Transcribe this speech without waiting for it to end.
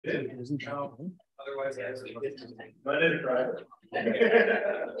No, otherwise, but in private.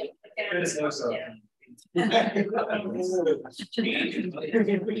 Goodness knows so. Okay,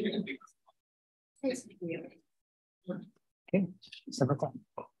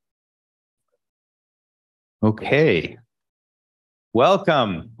 okay.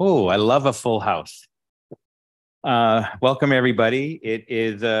 Welcome. Oh, I love a full house. Welcome, everybody. It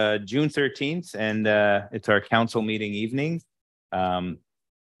is June 13th, and it's our council meeting evening.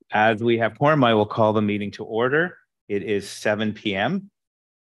 As we have quorum, I will call the meeting to order. It is 7 p.m.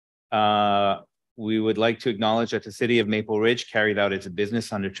 We would like to acknowledge that the city of Maple Ridge carried out its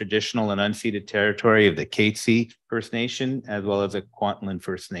business on the traditional and unceded territory of the Katzie First Nation, as well as the Kwantlen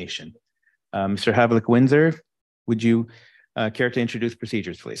First Nation. Mr. Havlik-Windsor, would you care to introduce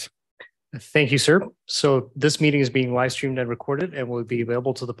procedures, please? Thank you, sir. So this meeting is being live streamed and recorded and will be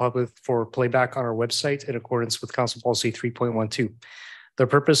available to the public for playback on our website in accordance with Council Policy 3.12. The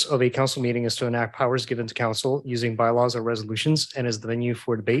purpose of a council meeting is to enact powers given to council using bylaws or resolutions and is the venue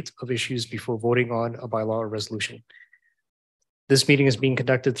for debate of issues before voting on a bylaw or resolution. This meeting is being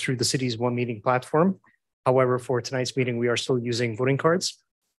conducted through the city's One Meeting platform. However, for tonight's meeting, we are still using voting cards.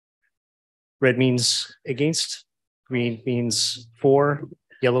 Red means against, green means for,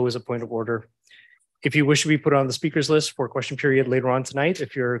 yellow is a point of order. If you wish to be put on the speakers list for question period later on tonight,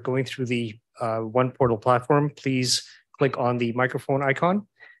 if you're going through the One Portal platform, please click on the microphone icon.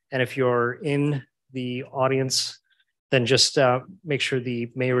 And if you're in the audience, then just make sure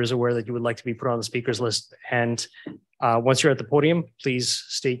the mayor is aware that you would like to be put on the speakers list. And once you're at the podium, please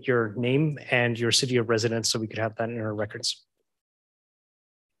state your name and your city of residence so we could have that in our records.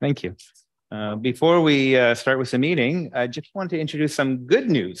 Thank you. Before we start with the meeting, I just want to introduce some good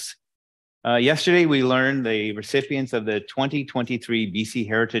news. Yesterday, we learned the recipients of the 2023 BC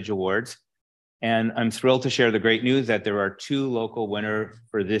Heritage Awards. And I'm thrilled to share the great news that there are 2 local winners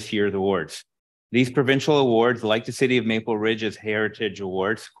for this year's awards. These provincial awards, like the City of Maple Ridge's Heritage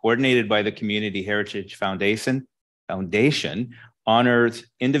Awards, coordinated by the Community Heritage Foundation, honors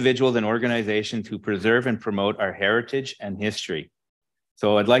individuals and organizations who preserve and promote our heritage and history.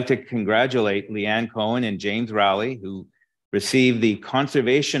 So I'd like to congratulate Leanne Cohen and James Rowley, who received the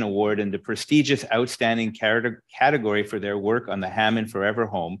Conservation Award in the prestigious Outstanding category for their work on the Hammond Forever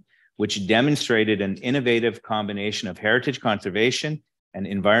Home, which demonstrated an innovative combination of heritage conservation and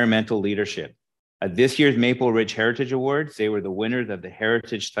environmental leadership. At this year's Maple Ridge Heritage Awards, they were the winners of the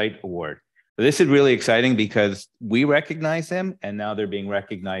Heritage Site Award. So this is really exciting because we recognize them and now they're being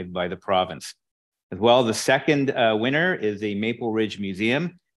recognized by the province. As well, the second winner is the Maple Ridge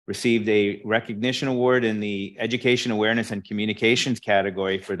Museum, received a recognition award in the Education Awareness and Communications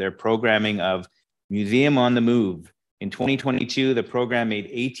category for their programming of Museum on the Move. In 2022, the program made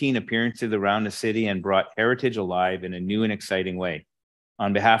 18 appearances around the city and brought heritage alive in a new and exciting way.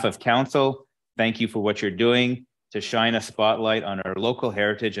 On behalf of council, thank you for what you're doing to shine a spotlight on our local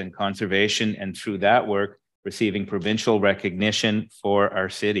heritage and conservation, and through that work, receiving provincial recognition for our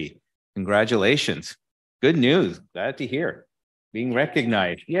city. Congratulations. Good news. Glad to hear. Being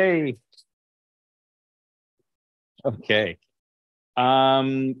recognized. Yay. Okay.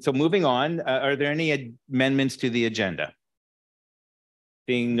 So moving on, are there any amendments to the agenda?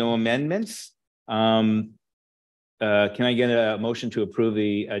 Being no amendments, can I get a motion to approve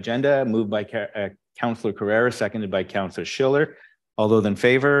the agenda? Moved by Councillor Carrera, seconded by Councillor Schiller. All those in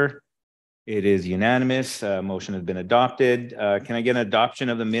favor? It is unanimous. Motion has been adopted. Can I get an adoption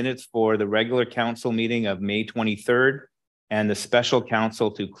of the minutes for the regular council meeting of May 23rd and the special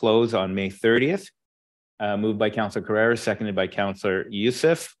council to close on May 30th? Moved by Councillor Carrera, seconded by Councillor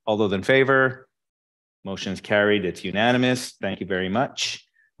Youssef. All those in favor? Motion is carried. It's unanimous. Thank you very much.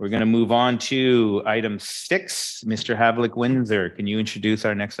 We're going to move on to item 6. Mr. Havlik-Windsor, can you introduce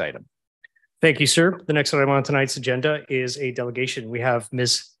our next item? Thank you, sir. The next item on tonight's agenda is a delegation. We have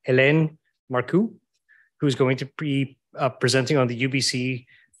Ms. Hélène Marcoux, who's going to be presenting on the UBC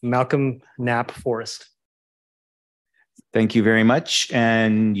Malcolm Knapp Forest. Thank you very much.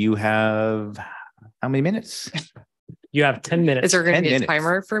 And you have how many minutes? You have 10 minutes. Is there going to be a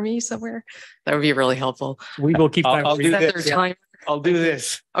timer for me somewhere? That would be really helpful. We will keep time. I'll do this. I'll do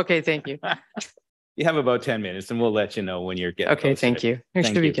this. Okay, thank you. You have about 10 minutes and we'll let you know when you're getting okay, closer. Thank you. It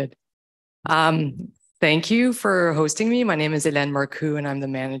should be good. Thank you for hosting me. My name is Hélène Marcoux and I'm the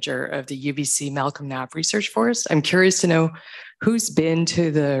manager of the UBC Malcolm Knapp Research Forest. I'm curious to know who's been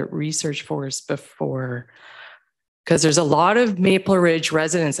to the research forest before, because there's a lot of Maple Ridge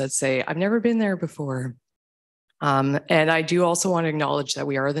residents that say, I've never been there before. And I do also want to acknowledge that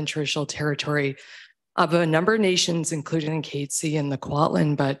we are the traditional territory of a number of nations, including Katzie and the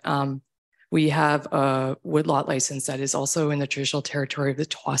Kwantlen, but We have a woodlot license that is also in the traditional territory of the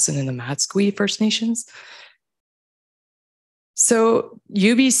Tsawwassen and the Matsqui First Nations. So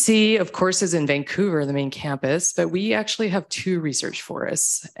UBC, of course, is in Vancouver, the main campus, but we actually have 2 research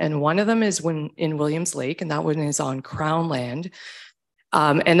forests. And one of them is in Williams Lake, and that one is on Crown land.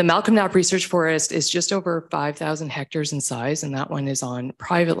 And the Malcolm Knapp Research Forest is just over 5,000 hectares in size, and that one is on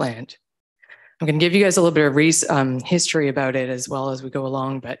private land. I'm going to give you guys a little bit of history about it as well as we go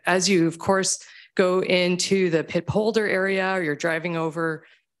along. But as you, of course, go into the Pitt Polder area, or you're driving over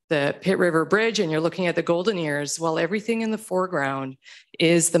the Pitt River Bridge and you're looking at the Golden Ears, well, everything in the foreground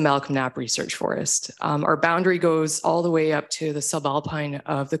is the Malcolm Knapp Research Forest. Our boundary goes all the way up to the subalpine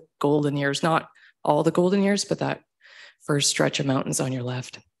of the Golden Ears, not all the Golden Ears, but that first stretch of mountains on your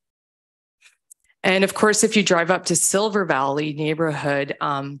left. And of course, if you drive up to Silver Valley neighborhood,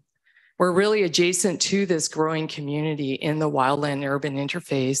 we're really adjacent to this growing community in the wildland urban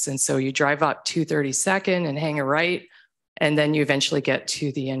interface. And so you drive up 232nd and hang a right, and then you eventually get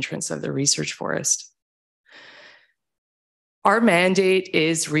to the entrance of the research forest. Our mandate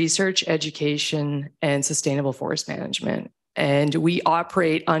is research, education, and sustainable forest management. And we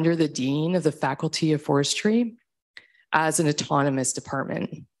operate under the Dean of the Faculty of Forestry as an autonomous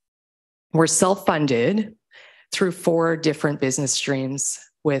department. We're self-funded through 4 different business streams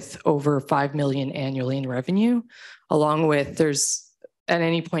with over 5 million annually in revenue, along with there's at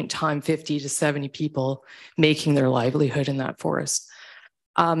any point in time 50 to 70 people making their livelihood in that forest.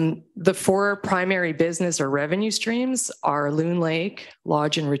 The 4 primary business or revenue streams are Loon Lake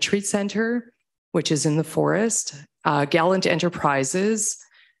Lodge and Retreat Center, which is in the forest, Gallant Enterprises,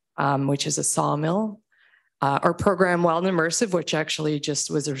 which is a sawmill, our program Wild and Immersive, which actually just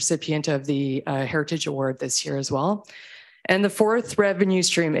was a recipient of the Heritage Award this year as well. And the 4th revenue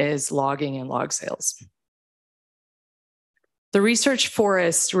stream is logging and log sales. The research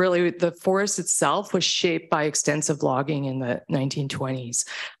forest, really, the forest itself was shaped by extensive logging in the 1920s,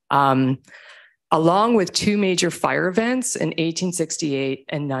 along with 2 major fire events in 1868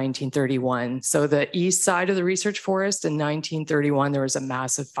 and 1931. So the east side of the research forest in 1931, there was a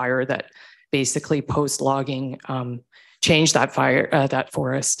massive fire that basically post-logging changed that that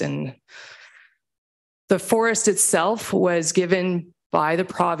forest. And the forest itself was given by the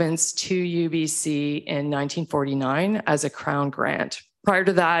province to UBC in 1949 as a Crown grant. Prior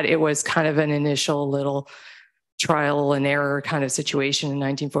to that, it was kind of an initial little trial and error kind of situation in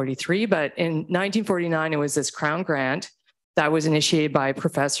 1943. But in 1949, it was this Crown grant that was initiated by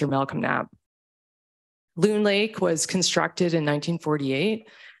Professor Malcolm Knapp. Loon Lake was constructed in 1948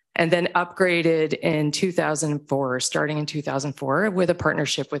 and then upgraded in 2004, starting in 2004 with a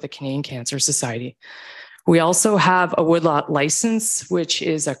partnership with the Canadian Cancer Society. We also have a woodlot license, which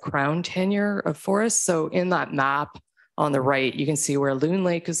is a Crown tenure of forest. So in that map on the right, you can see where Loon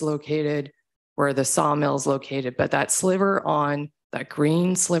Lake is located, where the sawmill is located, but that sliver on, that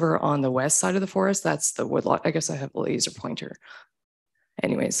green sliver on the west side of the forest, that's the woodlot. I guess I have a laser pointer.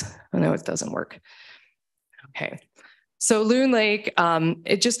 Anyways, I know it doesn't work. Okay. So Loon Lake,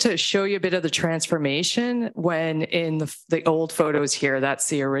 just to show you a bit of the transformation, when in the old photos here, that's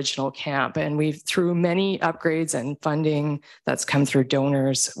the original camp. And we've, through many upgrades and funding that's come through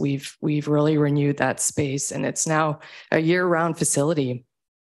donors, we've really renewed that space, and it's now a year-round facility.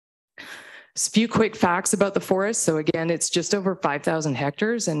 Just a few quick facts about the forest. So again, it's just over 5,000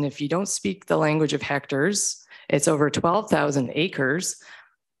 hectares. And if you don't speak the language of hectares, it's over 12,000 acres.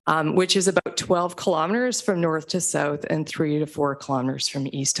 Which is about 12 kilometers from north to south and 3 to 4 kilometers from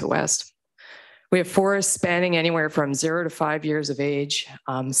east to west. We have forests spanning anywhere from 0 to 5 years of age,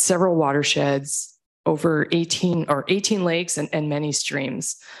 several watersheds, over 18 lakes and many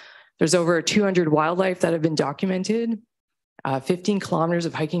streams. There's over 200 wildlife that have been documented, 15 kilometers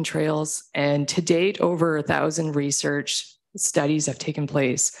of hiking trails, and to date, over 1,000 research studies have taken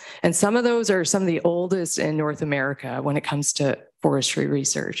place. And some of those are some of the oldest in North America when it comes to forestry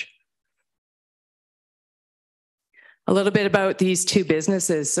research. A little bit about these 2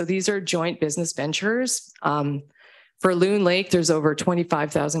 businesses. So these are joint business ventures. For Loon Lake, there's over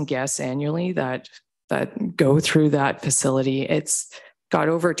 25,000 guests annually that go through that facility. It's got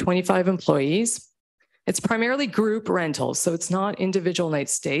over 25 employees. It's primarily group rentals, so it's not individual night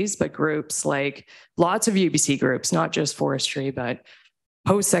stays, but groups, like lots of UBC groups, not just forestry, but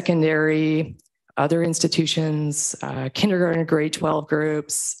post-secondary, other institutions, kindergarten, grade 12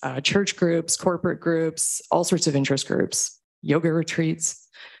 groups, church groups, corporate groups, all sorts of interest groups, yoga retreats.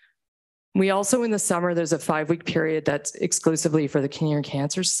 We also, in the summer, there's a 5-week period that's exclusively for the Canadian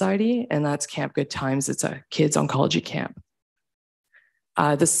Cancer Society, and that's Camp Good Times. It's a kids' oncology camp.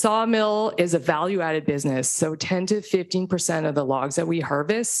 The sawmill is a value-added business, so 10 to 15% of the logs that we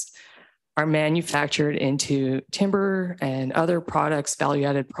harvest are manufactured into timber and other products,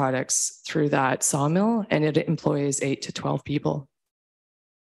 value-added products through that sawmill, and it employs 8 to 12 people.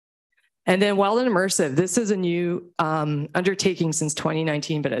 And then Wild and Immersive, this is a new undertaking since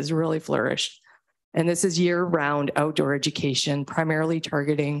 2019, but has really flourished. And this is year-round outdoor education, primarily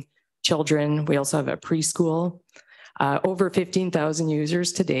targeting children. We also have a preschool. Over 15,000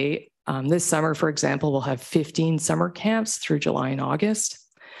 users to date. This summer, for example, we'll have 15 summer camps through July and August.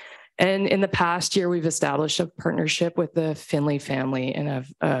 And in the past year, we've established a partnership with the Finley family and have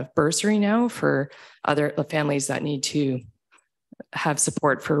a bursary now for other families that need to have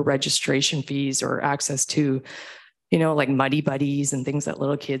support for registration fees or access to, you know, like muddy buddies and things that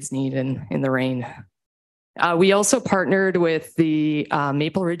little kids need in the rain. We also partnered with the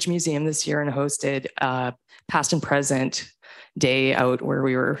Maple Ridge Museum this year and hosted past and present day out where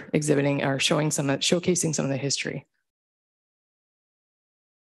we were exhibiting or showcasing some of the history.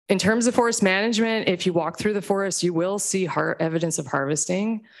 In terms of forest management, if you walk through the forest, you will see evidence of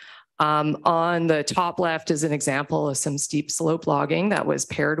harvesting. On the top left is an example of some steep slope logging that was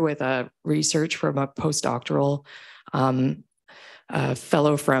paired with research from a postdoctoral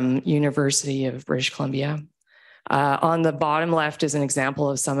fellow from University of British Columbia. On the bottom left is an example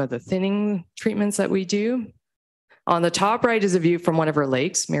of some of the thinning treatments that we do. On the top right is a view from one of our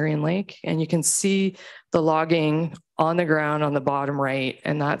lakes, Marion Lake, and you can see the logging on the ground on the bottom right,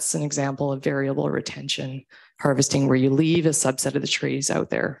 and that's an example of variable retention harvesting where you leave a subset of the trees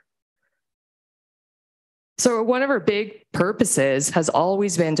out there. So one of our big purposes has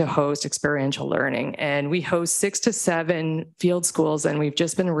always been to host experiential learning, and we host 6 to 7 field schools, and we've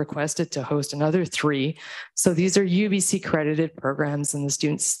just been requested to host another 3. So these are UBC credited programs, and the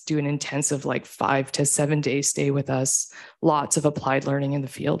students do an intensive like 5 to 7 day stay with us, lots of applied learning in the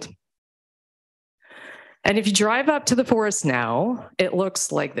field. And if you drive up to the forest now, it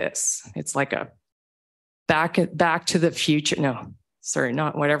looks like this. It's like a back to the future. No, sorry,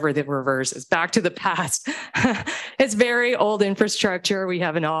 not whatever the reverse is, back to the past. It's very old infrastructure. We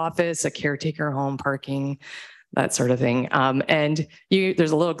have an office, a caretaker home, parking, that sort of thing. And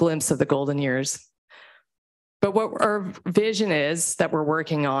there's a little glimpse of the golden years. But what our vision is that we're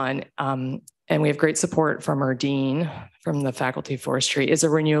working on, and we have great support from our dean, from the Faculty of Forestry, is a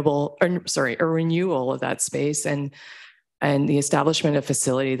renewal of that space and the establishment of a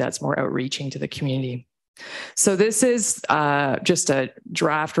facility that's more outreaching to the community. So this is just a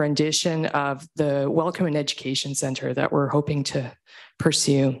draft rendition of the Welcome and Education Center that we're hoping to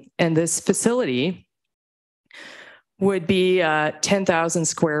pursue. And this facility would be a 10,000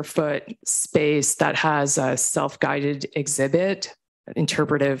 square foot space that has a self-guided exhibit,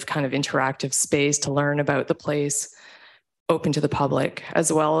 interpretive kind of interactive space to learn about the place, open to the public,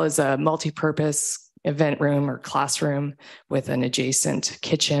 as well as a multi-purpose event room or classroom with an adjacent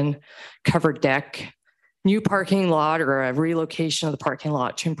kitchen, covered deck, new parking lot or a relocation of the parking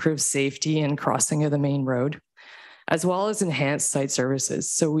lot to improve safety and crossing of the main road, as well as enhanced site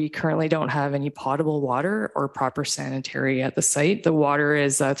services. So we currently don't have any potable water or proper sanitary at the site. The water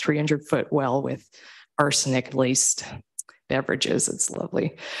is a 300-foot well with arsenic-laced beverages. It's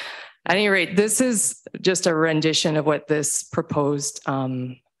lovely. At any rate, this is just a rendition of what this proposed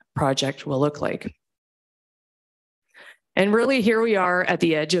project will look like. And really, here we are at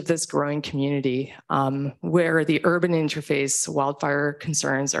the edge of this growing community where the urban interface wildfire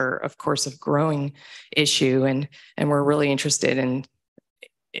concerns are, of course, a growing issue. And we're really interested in,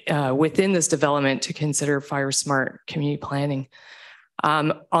 within this development, to consider fire smart community planning.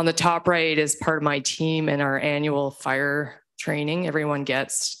 On the top right is part of my team and our annual fire training. Everyone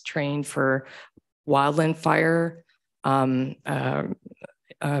gets trained for wildland fire. We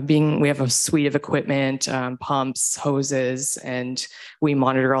have a suite of equipment, pumps, hoses, and we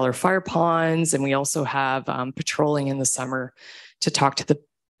monitor all our fire ponds. And we also have patrolling in the summer to talk to the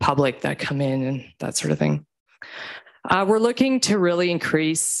public that come in and that sort of thing. We're looking to really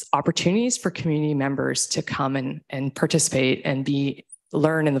increase opportunities for community members to come and participate and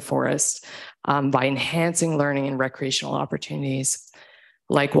learn in the forest by enhancing learning and recreational opportunities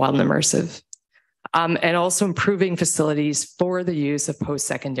like Wild and Immersive. And also improving facilities for the use of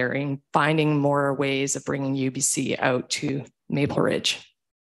post-secondary and finding more ways of bringing UBC out to Maple Ridge.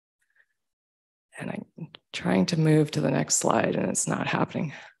 And I'm trying to move to the next slide and it's not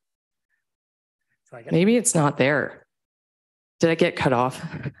happening. Maybe it's not there. Did I get cut off?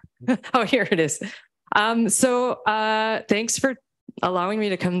 Oh, here it is. Thanks for allowing me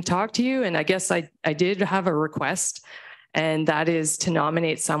to come talk to you. And I guess I did have a request, and that is to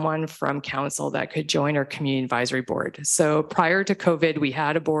nominate someone from council that could join our community advisory board. So prior to COVID, we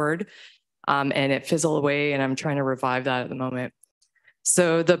had a board and it fizzled away, and I'm trying to revive that at the moment.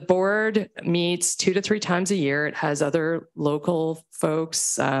 So the board meets 2 to 3 times a year. It has other local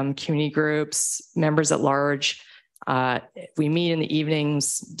folks, community groups, members at large. We meet in the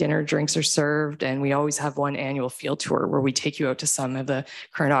evenings, dinner, drinks are served, and we always have one annual field tour where we take you out to some of the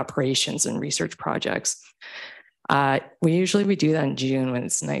current operations and research projects. We do that in June when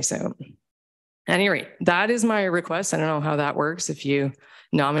it's nice out. At any rate, that is my request. I don't know how that works, if you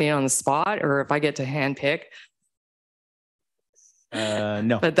nominate on the spot or if I get to handpick.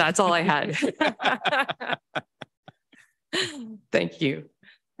 No. But that's all I had. Thank you.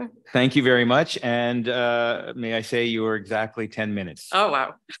 Thank you very much. And may I say you were exactly 10 minutes. Oh,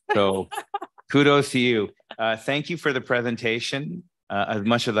 wow. So kudos to you. Thank you for the presentation. As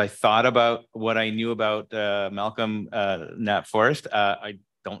much as I thought about what I knew about Malcolm Nat Forest, I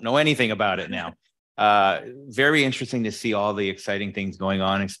don't know anything about it now. Very interesting to see all the exciting things going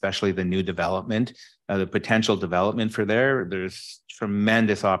on, especially the new development, the potential development for there. There's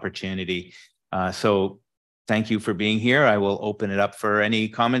tremendous opportunity. So thank you for being here. I will open it up for any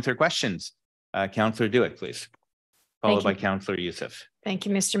comments or questions. Councillor Dewitt, please. Followed by Councillor Youssef. Thank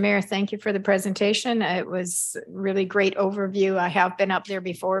you, Mr. Mayor. Thank you for the presentation. It was really great overview. I have been up there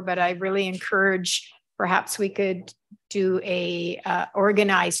before, but I really encourage perhaps we could do a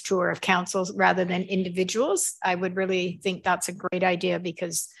organized tour of councils rather than individuals. I would really think that's a great idea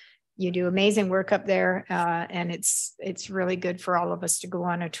because you do amazing work up there, and it's really good for all of us to go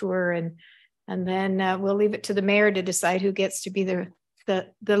on a tour, and then we'll leave it to the mayor to decide who gets to be the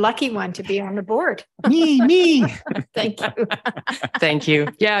lucky one to be on the board. Me. Thank you. Thank you.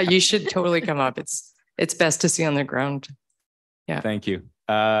 Yeah, you should totally come up. It's best to see on the ground. Yeah. Thank you.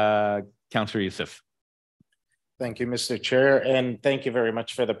 Councillor Youssef. Thank you, Mr. Chair, and thank you very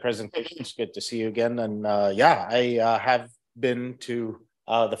much for the presentation. It's good to see you again. And yeah, I have been to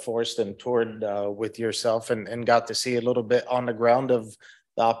the forest and toured with yourself and got to see a little bit on the ground of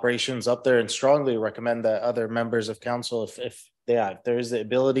the operations up there, and strongly recommend that other members of council, if there is the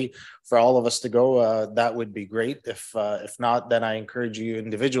ability for all of us to go, that would be great. If not, then I encourage you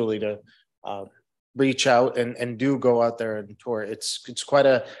individually to reach out and do go out there and tour. It's quite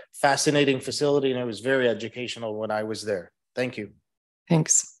a fascinating facility, and it was very educational when I was there. Thank you.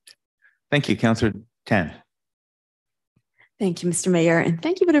 Thanks. Thank you, Councillor Tan. Thank you, Mr. Mayor, and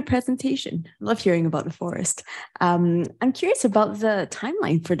thank you for the presentation. I love hearing about the forest. I'm curious about the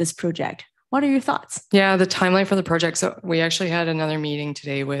timeline for this project. What are your thoughts? Yeah, the timeline for the project. So we actually had another meeting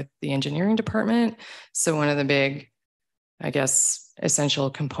today with the engineering department. So one of the big, I guess, essential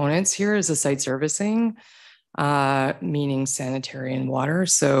components here is the site servicing, meaning sanitary and water.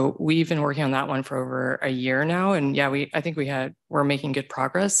 So we've been working on that one for over a year now. And yeah, I think we're making good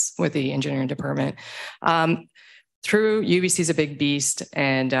progress with the engineering department. Through UBC is a big beast,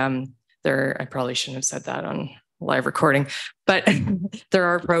 and I probably shouldn't have said that on live recording, but there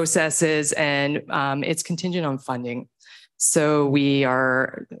are processes, and it's contingent on funding. So we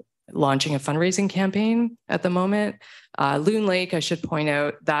are launching a fundraising campaign at the moment. Loon Lake, I should point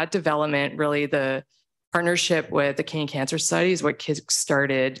out, that development, really the partnership with the Canadian Cancer Society is what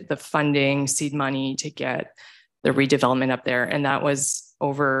kick-started the funding, seed money to get the redevelopment up there. And that was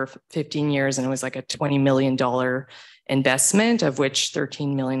over 15 years, and it was like a $20 million investment, of which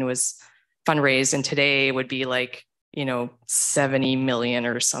 13 million was fundraised. And today it would be like, 70 million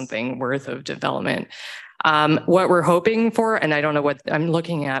or something worth of development. What we're hoping for, and I don't know what I'm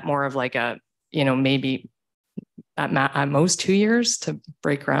looking at, more of like a, maybe at most 2 years to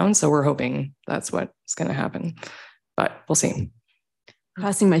break ground. So we're hoping that's what's going to happen, but we'll see.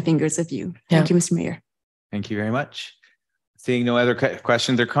 Crossing my fingers with you. Thank you, Mr. Mayor. Thank you very much. Seeing no other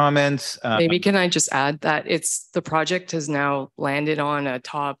questions or comments. Maybe can I just add that the project has now landed on a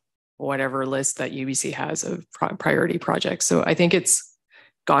top whatever list that UBC has of priority projects. So I think it's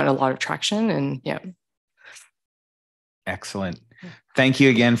gotten a lot of traction, and yeah. Excellent. Thank you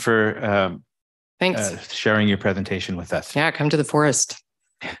again for thanks sharing your presentation with us. Yeah, come to the forest.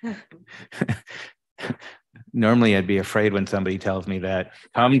 Normally I'd be afraid when somebody tells me that,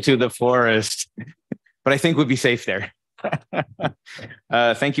 come to the forest, but I think we'd be safe there.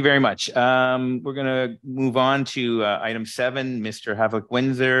 Thank you very much. We're going to move on to item 7, Mr.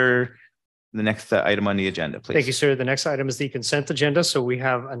 Havlik-Windsor, the next item on the agenda, please. Thank you, sir. The next item is the consent agenda. So we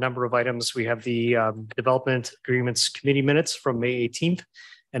have a number of items. We have the Development Agreements Committee minutes from May 18th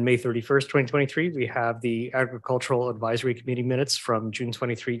and May 31st, 2023. We have the Agricultural Advisory Committee minutes from June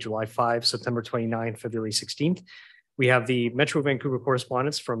 23, July 5, September 29, February 16th. We have the Metro Vancouver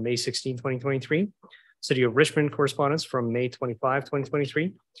correspondence from May 16, 2023. City of Richmond correspondence from May 25,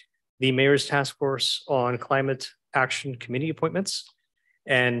 2023. The Mayor's Task Force on Climate Action Committee appointments.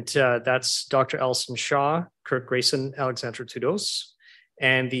 And that's Dr. Alison Shaw, Kirk Grayson, Alexandra Tudos.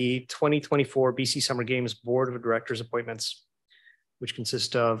 and the 2024 BC Summer Games Board of Directors appointments, which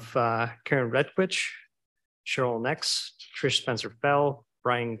consist of Karen Redquich, Cheryl Nex, Trish Spencer-Fell,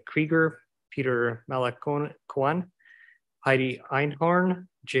 Brian Krieger, Peter Malakouan, Heidi Einhorn,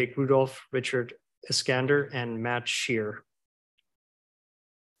 Jake Rudolph, Richard Iskander, and Matt Shear,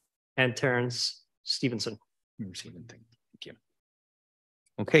 and Terrence Stevenson. Thank you.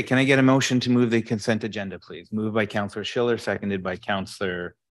 Okay, can I get a motion to move the consent agenda, please? Moved by Councillor Schiller, seconded by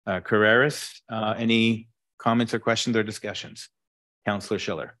Councillor Carreras. Any comments or questions or discussions? Councillor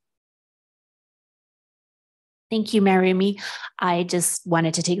Schiller. Thank you, Mayor Remy. I just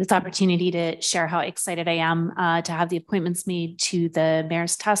wanted to take this opportunity to share how excited I am to have the appointments made to the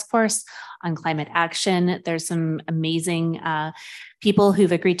Mayor's Task Force on Climate Action. There's some amazing people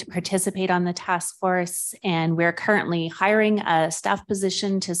who've agreed to participate on the task force, and we're currently hiring a staff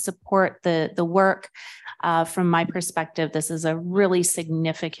position to support the work. From my perspective, this is a really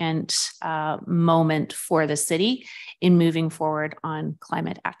significant moment for the city in moving forward on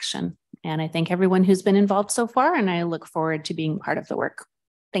climate action. And I thank everyone who's been involved so far, and I look forward to being part of the work.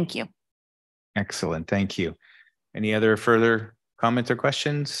 Thank you. Excellent, thank you. Any other further comments or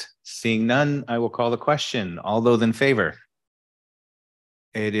questions? Seeing none, I will call the question. All those in favor?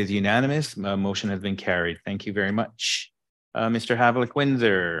 It is unanimous. Motion has been carried. Thank you very much. Mr.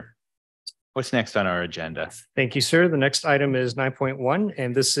 Havlik-Windsor, what's next on our agenda? Thank you, sir. The next item is 9.1,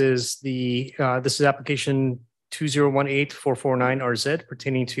 and this is application 2018449RZ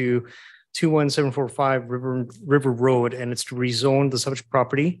pertaining to 21745 River Road, and it's to rezone the subject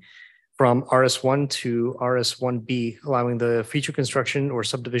property from RS1 to RS1B, allowing the future construction or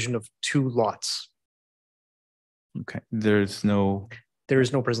subdivision of 2 lots. Okay, there is no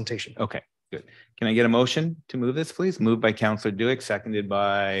presentation. Okay, good. Can I get a motion to move this, please? Moved by Councillor Duick, seconded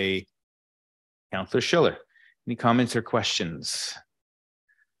by Councillor Schiller. Any comments or questions?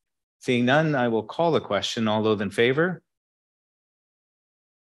 Seeing none, I will call the question. All those in favor?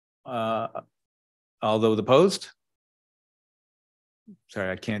 All those opposed? Sorry,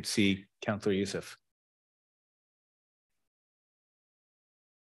 I can't see Councillor Youssef.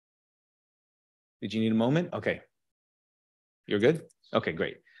 Did you need a moment? Okay. You're good? Okay,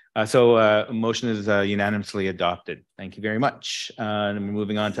 great. So motion is unanimously adopted. Thank you very much. And we're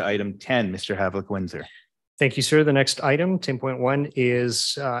moving on to item 10, Mr. Havlik-Windsor. Thank you, sir. The next item, 10.1,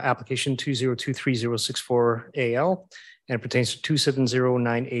 is application 2023064AL and pertains to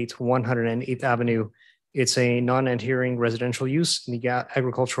 27098 108th Avenue. It's a non-adhering residential use in the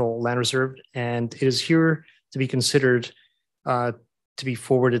agricultural land reserve, and it is here to be considered to be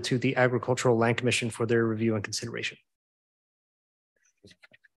forwarded to the Agricultural Land Commission for their review and consideration.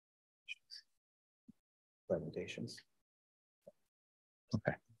 Presentations.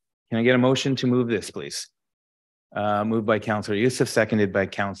 Okay. Can I get a motion to move this, please? Moved by Councillor Youssef, seconded by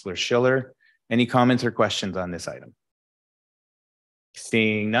Councillor Schiller. Any comments or questions on this item?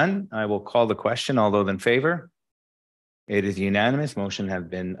 Seeing none, I will call the question. All those in favor? It is unanimous. Motion has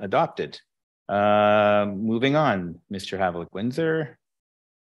been adopted. Moving on, Mr. Havlik-Windsor.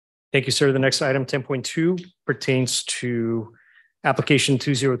 Thank you, sir. The next item, 10.2, pertains to application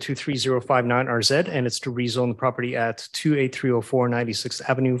 2023059RZ, and it's to rezone the property at 28304 96th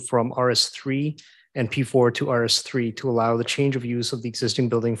Avenue from RS3 and P4 to RS3 to allow the change of use of the existing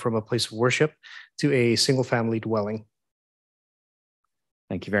building from a place of worship to a single-family dwelling.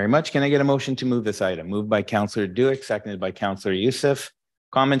 Thank you very much. Can I get a motion to move this item? Moved by Councillor Duick, seconded by Councillor Youssef.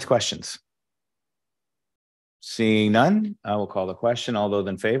 Comments, questions? Seeing none, I will call the question. All those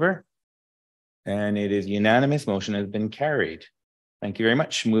in favor? And it is unanimous. Motion has been carried. Thank you very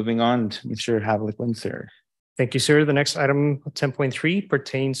much. Moving on to Mr. Havlik-Windsor. Thank you, sir. The next item, 10.3,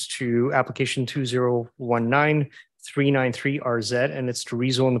 pertains to application 2019393RZ, and it's to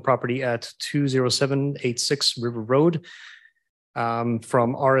rezone the property at 20786 River Road from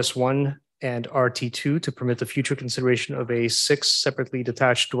RS1 and RT2 to permit the future consideration of 6 separately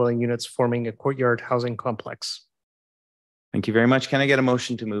detached dwelling units forming a courtyard housing complex. Thank you very much. Can I get a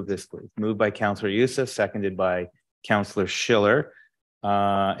motion to move this, please? Moved by Councillor Youssef, seconded by Councillor Schiller.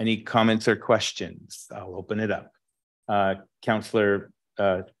 Any comments or questions? I'll open it up. Councillor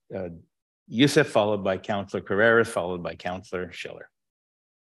Youssef, followed by Councillor Carreras, followed by Councillor Schiller.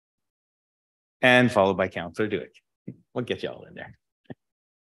 And followed by Councillor Duick. We'll get you all in there.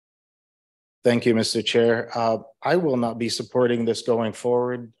 Thank you, Mr. Chair. I will not be supporting this going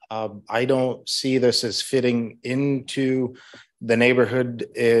forward. I don't see this as fitting into the neighborhood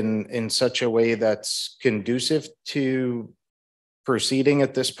in such a way that's conducive to proceeding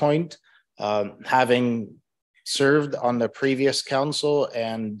at this point. Having served on the previous council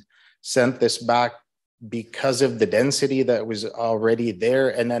and sent this back because of the density that was already there,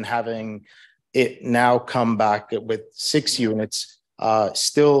 and then having it now come back with 6 units,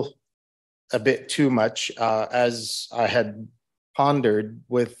 still a bit too much, as I had pondered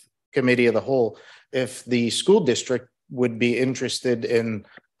with committee of the whole, if the school district would be interested in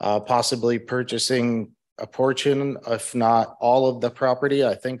possibly purchasing a portion, if not all of the property.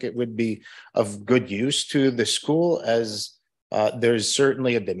 I think it would be of good use to the school, as there's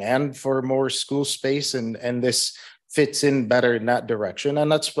certainly a demand for more school space, and this fits in better in that direction.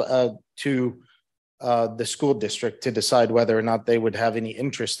 And that's to the school district to decide whether or not they would have any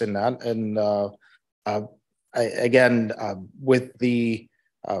interest in that. And again, with the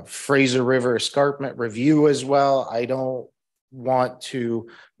Fraser River Escarpment review as well, I don't want to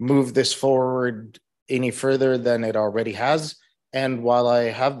move this forward any further than it already has. And while I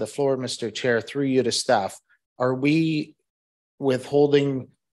have the floor, Mr. Chair, through you to staff, are we withholding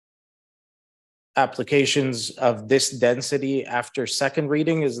applications of this density after second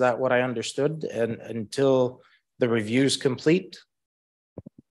reading? Is that what I understood? And until the review is complete?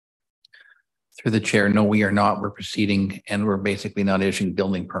 Through the chair, no, we are not. We're proceeding, and we're basically not issuing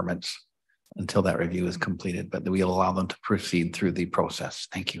building permits until that review is completed, but we'll allow them to proceed through the process.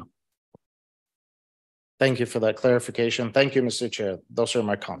 Thank you. Thank you for that clarification. Thank you, Mr. Chair. Those are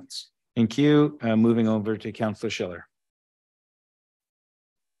my comments. Thank you. Moving over to Councillor Schiller.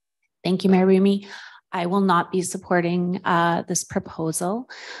 Thank you, Mayor Remy. I will not be supporting this proposal.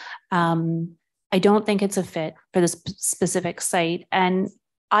 I don't think it's a fit for this specific site. And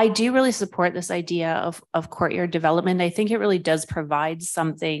I do really support this idea of courtyard development. I think it really does provide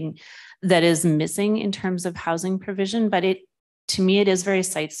something that is missing in terms of housing provision, but to me, it is very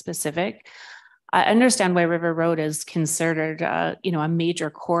site specific. I understand why River Road is considered, a major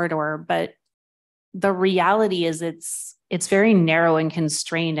corridor, but the reality is it's very narrow and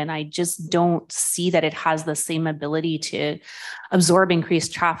constrained, and I just don't see that it has the same ability to absorb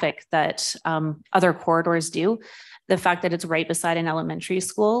increased traffic that other corridors do. The fact that it's right beside an elementary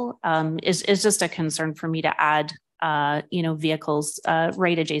school is just a concern for me to add, vehicles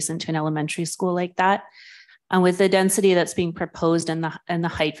right adjacent to an elementary school like that. And with the density that's being proposed and the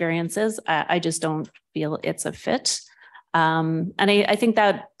height variances, I just don't feel it's a fit. And I think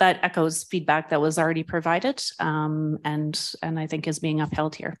that echoes feedback that was already provided, and I think is being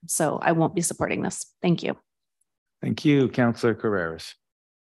upheld here. So I won't be supporting this. Thank you. Thank you, Councillor Carreras.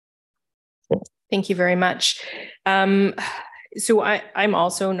 Thank you very much. So I'm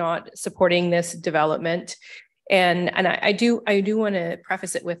also not supporting this development. And I do want to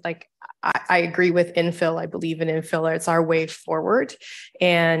preface it with, like, I agree with infill. I believe in infill. It's our way forward.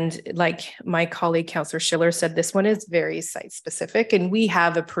 And like my colleague, Councillor Schiller, said, this one is very site specific, and we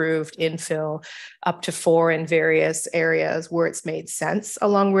have approved infill up to 4 in various areas where it's made sense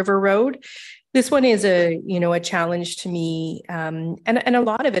along River Road. This one is a challenge to me. And a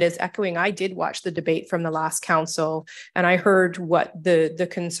lot of it is echoing. I did watch the debate from the last council, and I heard what the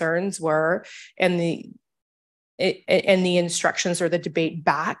concerns were and the instructions or the debate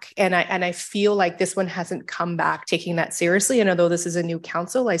back. And I feel like this one hasn't come back taking that seriously. And although this is a new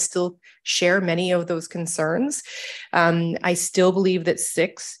council, I still share many of those concerns. I still believe that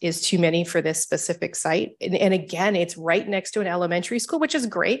 6 is too many for this specific site. And again, it's right next to an elementary school, which is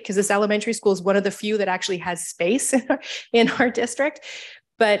great because this elementary school is one of the few that actually has space in our district.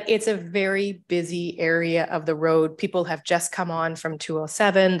 But it's a very busy area of the road. People have just come on from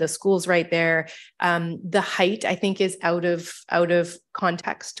 207. The school's right there. The height, I think, is out of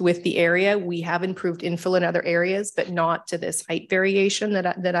context with the area. We have improved infill in other areas, but not to this height variation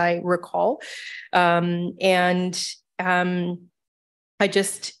that I recall. I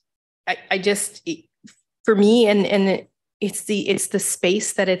just, for me, and it's the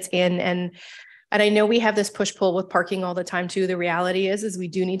space that it's in, and I know we have this push-pull with parking all the time too. The reality is we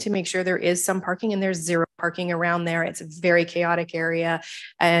do need to make sure there is some parking, and there's 0 parking around there. It's a very chaotic area.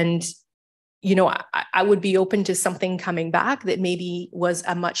 And, I would be open to something coming back that maybe was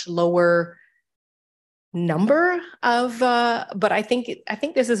a much lower number of, but I think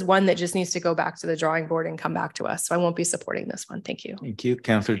this is one that just needs to go back to the drawing board and come back to us. So I won't be supporting this one. Thank you. Thank you,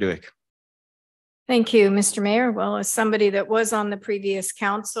 Councillor Duick. Thank you, Mr. Mayor. Well, as somebody that was on the previous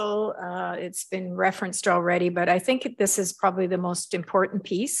council, it's been referenced already, but I think this is probably the most important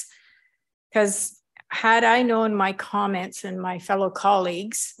piece, because had I known my comments and my fellow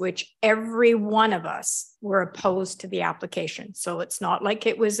colleagues, which every one of us were opposed to the application. So it's not like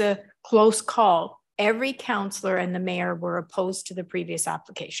it was a close call. Every councillor and the mayor were opposed to the previous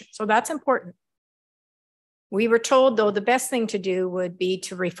application. So that's important. We were told, though, the best thing to do would be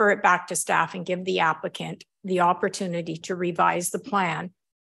to refer it back to staff and give the applicant the opportunity to revise the plan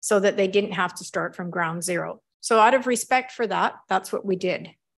so that they didn't have to start from ground zero. So out of respect for that, that's what we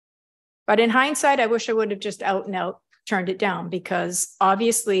did. But in hindsight, I wish I would have just out and out turned it down, because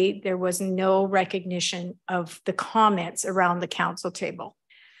obviously there was no recognition of the comments around the council table.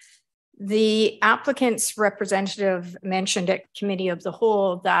 The applicant's representative mentioned at committee of the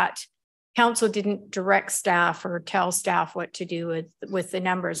whole that council didn't direct staff or tell staff what to do with the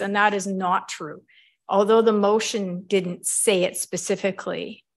numbers, and that is not true. Although the motion didn't say it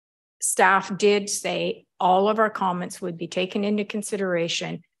specifically, staff did say all of our comments would be taken into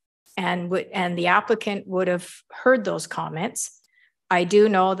consideration, and the applicant would have heard those comments. I do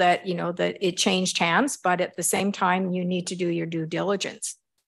know that, you know, that it changed hands, but at the same time, you need to do your due diligence.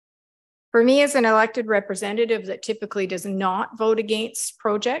 For me as an elected representative that typically does not vote against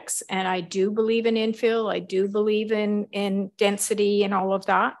projects, and I do believe in infill, I do believe in density and all of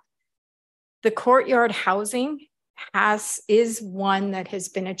that, the courtyard housing is one that has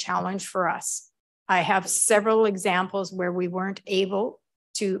been a challenge for us. I have several examples where we weren't able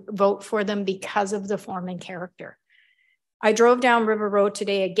to vote for them because of the form and character. I drove down River Road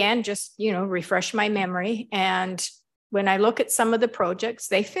today again, just, you know, refresh my memory. And when I look at some of the projects,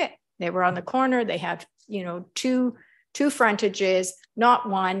 they fit. They were on the corner. They have, you know, two frontages, not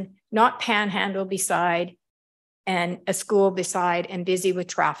one, not panhandle beside, and a school beside, and busy with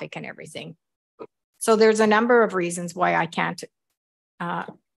traffic and everything. So there's a number of reasons why I can't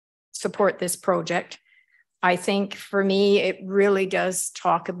support this project. I think for me, it really does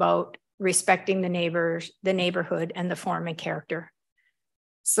talk about respecting the neighbors, the neighborhood, and the form and character.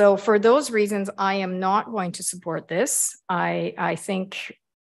 So for those reasons, I am not going to support this. I think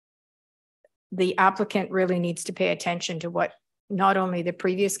the applicant really needs to pay attention to what not only the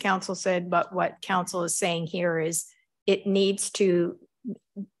previous council said, but what council is saying here is it needs to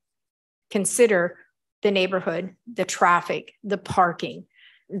consider the neighborhood, the traffic, the parking,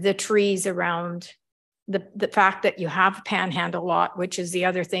 the trees around, the fact that you have a panhandle lot, which is the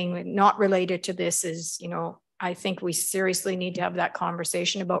other thing not related to this is, you know, I think we seriously need to have that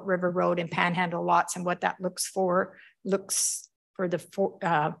conversation about River Road and panhandle lots and what that looks for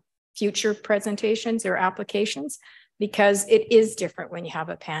the future presentations or applications, because it is different when you have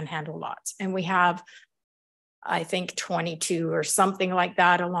a panhandle lots. And we have, I think 22 or something like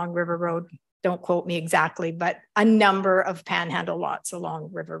that along River Road. Don't quote me exactly, but a number of panhandle lots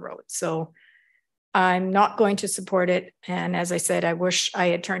along River Road. So I'm not going to support it. And as I said, I wish I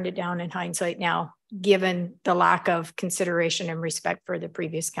had turned it down in hindsight now, given the lack of consideration and respect for the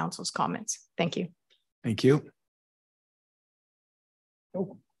previous council's comments. Thank you. Thank you.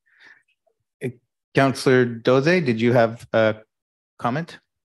 Oh. Councillor Doze, did you have a comment?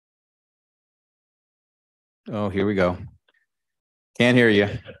 Oh, here we go. Can't hear you.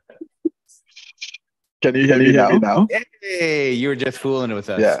 Can you hear me now? Hey, you were just fooling with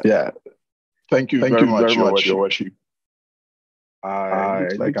us. Yeah. Thank you very much, Your Worship.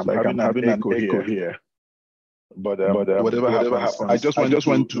 Like I'm having an echo here. But whatever happens, I just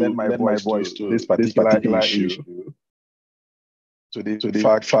want to lend my voice to this particular issue. To the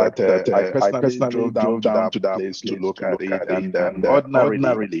fact that I personally drove down to that place to look at it, and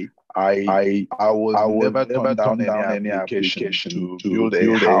ordinarily, I will never turn down any application to build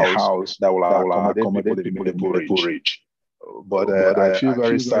a house that will accommodate the people in Pool Ridge. But I feel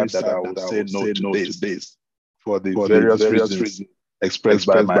very sad that I will say no to this for the various reasons expressed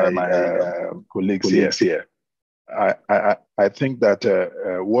by my colleagues here. I think that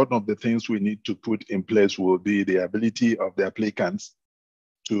one of the things we need to put in place will be the ability of the applicants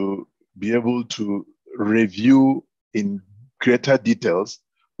to be able to review in greater details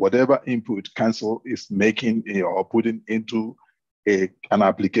whatever input council is making or putting into an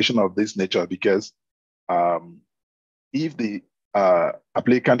application of this nature, because if the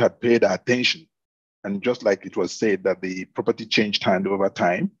applicant had paid attention, and just like it was said that the property changed hand over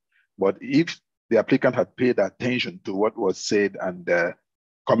time, but if the applicant had paid attention to what was said and the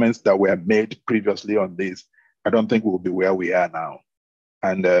comments that were made previously on this, I don't think we'll be where we are now.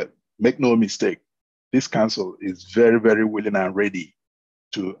 And make no mistake, this council is very, very willing and ready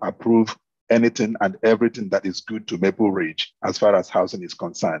to approve anything and everything that is good to Maple Ridge as far as housing is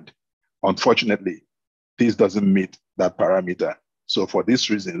concerned. Unfortunately, this doesn't meet that parameter. So for these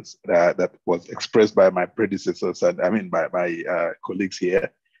reasons that was expressed by my predecessors and by my colleagues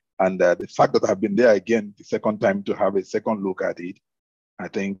here, and the fact that I've been there again the second time to have a second look at it, I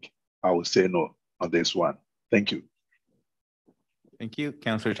think I will say no on this one. Thank you. Thank you.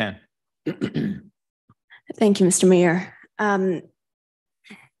 Councillor Chan. Thank you, Mr. Mayor.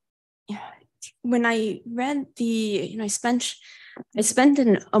 When I read I spent I spent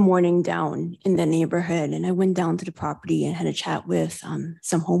a morning down in the neighborhood, and I went down to the property and had a chat with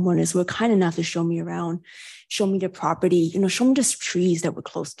some homeowners who were kind enough to show me around, show me the property, show me the trees that were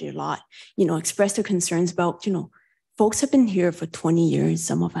close to their lot, express their concerns about, folks have been here for 20 years,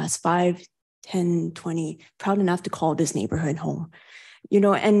 some of us 5, 10, 20, proud enough to call this neighborhood home,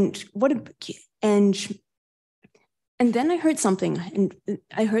 and then I heard something, and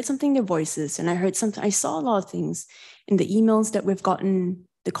I heard something in their voices, and I saw a lot of things in the emails that we've gotten,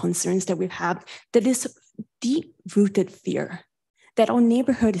 the concerns that we've had, that is deep-rooted fear that our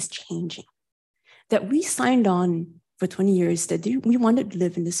neighborhood is changing, that we signed on for 20 years, that we wanted to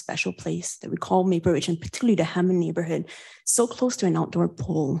live in this special place that we call Maple Ridge, and particularly the Hammond neighborhood, so close to an outdoor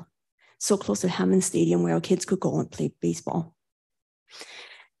pool, so close to Hammond Stadium where our kids could go and play baseball.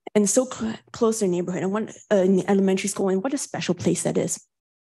 And so close to the neighborhood, and one elementary school, and what a special place that is.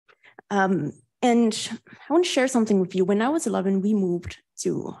 And I want to share something with you. When I was 11, we moved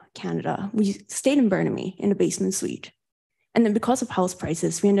to Canada. We stayed in Burnaby in a basement suite. And then because of house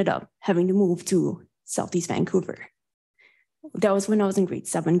prices, we ended up having to move to Southeast Vancouver. That was when I was in grade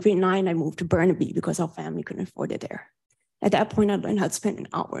 7. Grade 9, I moved to Burnaby because our family couldn't afford it there. At that point, I learned how to spend an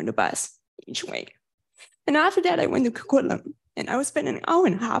hour on the bus each way. And after that, I went to Coquitlam, and I was spending an hour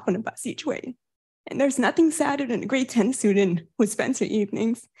and a half on the bus each way. And there's nothing sadder than a grade 10 student who spends her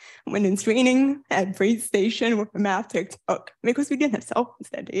evenings when it's raining at Braid Station with a math textbook because we didn't have cell phones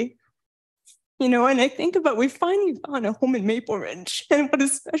that day. And I think about, we finally found a home in Maple Ridge, and what a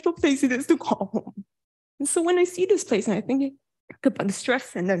special place it is to call home. And so when I see this place, and I think about the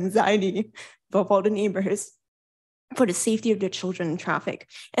stress and the anxiety of all the neighbors for the safety of their children in traffic.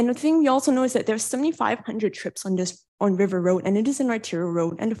 And the thing we also know is that there's 7,500 trips on River Road, and it is an arterial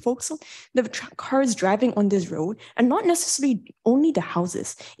road. And the cars driving on this road, and not necessarily only the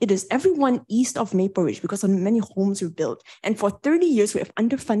houses, it is everyone east of Maple Ridge because of many homes were built. And for 30 years, we have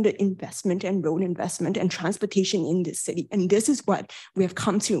underfunded investment and road investment and transportation in this city. And this is what we have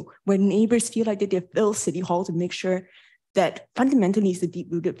come to, where neighbors feel like that they've built City Hall to make sure that fundamentally is the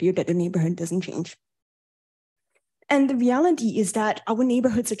deep-rooted fear that the neighborhood doesn't change. And the reality is that our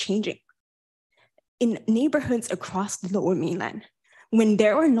neighborhoods are changing. In neighborhoods across the Lower Mainland, when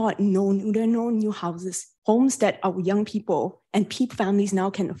there are no new houses, homes that our young people and families now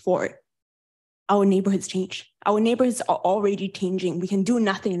can afford, our neighborhoods change. Our neighborhoods are already changing. We can do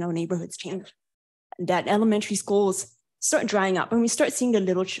nothing and our neighborhoods change. That elementary schools start drying up, and we start seeing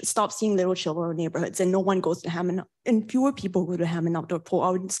stop seeing little children in neighborhoods, and no one goes to Hammond, and fewer people go to Hammond outdoor pool.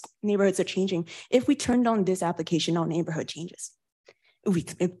 Our neighborhoods are changing. If we turn down this application, our neighborhood changes.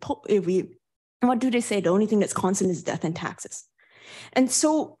 What do they say? The only thing that's constant is death and taxes. And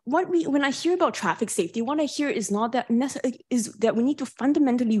so when I hear about traffic safety, what I hear is not that is that we need to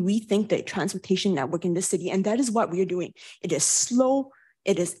fundamentally rethink the transportation network in the city, and that is what we are doing. It is slow.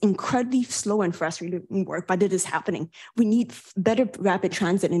 It is incredibly slow and frustrating work, but it is happening. We need better rapid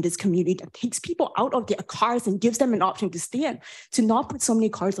transit in this community that takes people out of their cars and gives them an option to stay in, to not put so many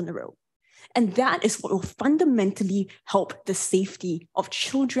cars on the road. And that is what will fundamentally help the safety of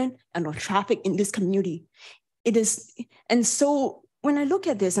children and of traffic in this community. And so when I look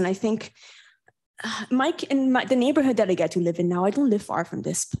at this and I think, the neighborhood that I get to live in now, I don't live far from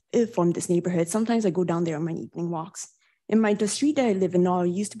this neighborhood. Sometimes I go down there on my evening walks. The street that I live in now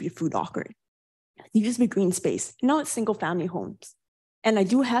used to be a food orchard. It used to be green space. Now it's single family homes. And I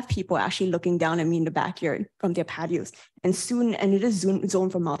do have people actually looking down at me in the backyard from their patios. And it is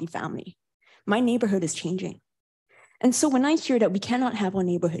zoned for multifamily. My neighborhood is changing. And so when I hear that we cannot have our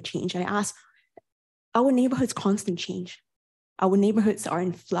neighborhood change, I ask, our neighborhoods constant change. Our neighborhoods are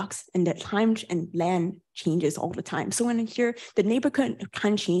in flux, and the time and land changes all the time. So when I hear the neighborhood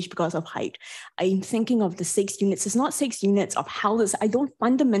can't change because of height, I'm thinking of the 6 units. It's not 6 units of houses. I don't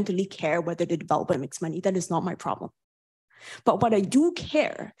fundamentally care whether the developer makes money. That is not my problem. But what I do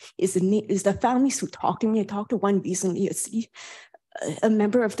care is the families who talk to me. I talked to one recently, a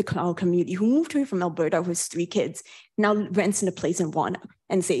member of the Cloud community who moved here from Alberta with his 3 kids, now rents in a place in Warnock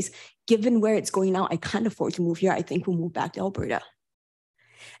and says, given where it's going now, I can't afford to move here. I think we'll move back to Alberta.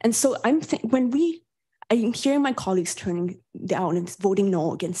 And so I'm hearing my colleagues turning down and voting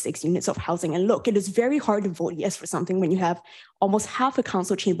no against 6 units of housing. And look, it is very hard to vote yes for something when you have almost half a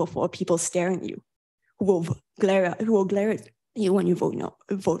council chamber full of people staring at you, who will glare at you when you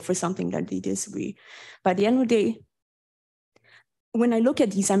vote for something that they disagree. By the end of the day, when I look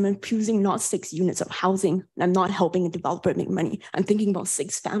at these, I'm choosing not 6 units of housing. I'm not helping a developer make money. I'm thinking about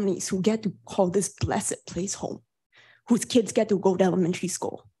 6 families who get to call this blessed place home, whose kids get to go to elementary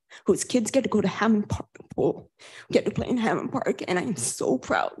school, whose kids get to go to Hammond Park pool, get to play in Hammond Park. And I'm so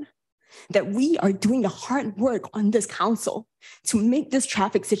proud that we are doing the hard work on this council to make this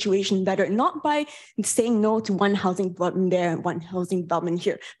traffic situation better, not by saying no to one housing development there and one housing development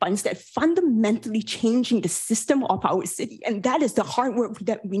here, but instead fundamentally changing the system of our city. And that is the hard work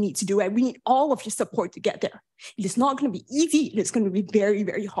that we need to do. And we need all of your support to get there. It is not going to be easy. It is going to be very,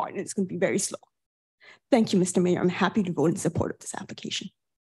 very hard, and it's going to be very slow. Thank you, Mr. Mayor. I'm happy to vote in support of this application.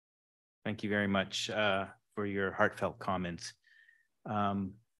 Thank you very much for your heartfelt comments.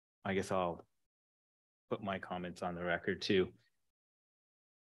 I guess I'll put my comments on the record too.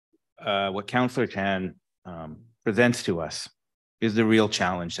 What Councillor Tan presents to us is the real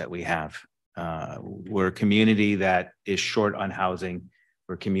challenge that we have. We're a community that is short on housing.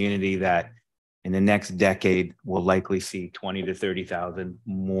 We're a community that in the next decade will likely see 20 to 30,000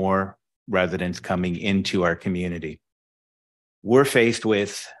 more residents coming into our community. We're faced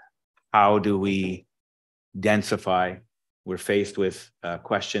with how do we densify? We're faced with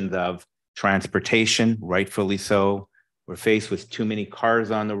questions of transportation, rightfully so. We're faced with too many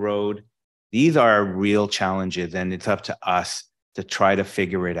cars on the road. These are real challenges, and it's up to us to try to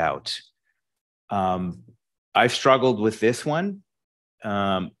figure it out. I've struggled with this one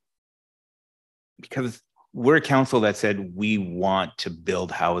because we're a council that said we want to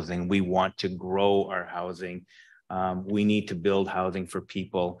build housing. We want to grow our housing. We need to build housing for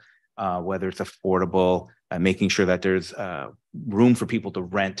people, whether it's affordable, making sure that there's room for people to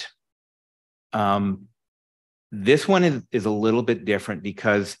rent. This one is a little bit different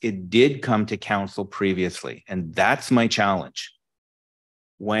because it did come to council previously, and that's my challenge.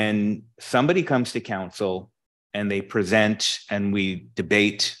 When somebody comes to council and they present and we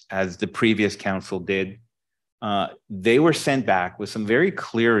debate, as the previous council did, they were sent back with some very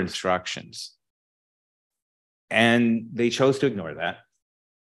clear instructions, and they chose to ignore that.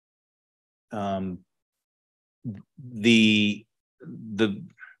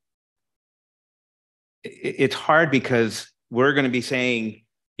 It's hard because we're going to be saying,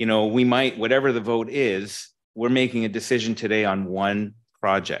 you know, we might, whatever the vote is, we're making a decision today on one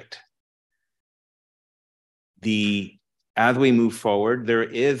project. As we move forward, there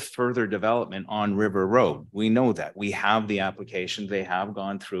is further development on River Road. We know that. We have the applications, they have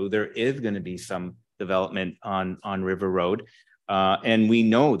gone through. There is going to be some development on River Road. And we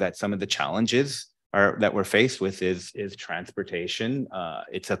know that some of the challenges that we're faced with is transportation.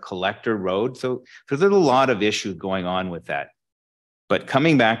 It's a collector road. So there's a lot of issues going on with that. But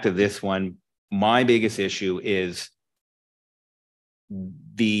coming back to this one, my biggest issue is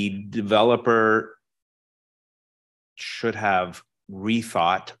the developer should have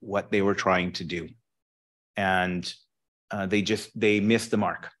rethought what they were trying to do. And they missed the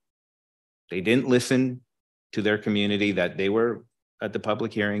mark. They didn't listen to their community that they were at the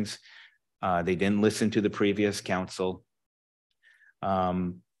public hearings. They didn't listen to the previous council.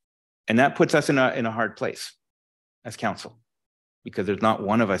 And that puts us in a hard place as council, because there's not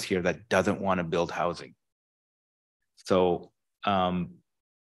one of us here that doesn't want to build housing. So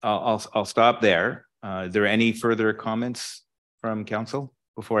I'll stop there. Is there any further comments from council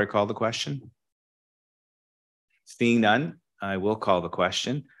before I call the question? Seeing none, I will call the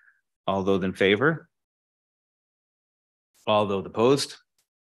question. All those in favor? All those opposed?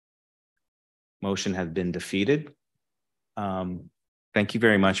 Motion has been defeated. Thank you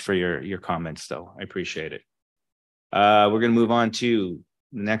very much for your comments, though. I appreciate it. We're going to move on to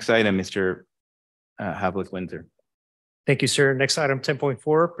the next item, Mr. Havlicek-Windsor. Thank you, sir. Next item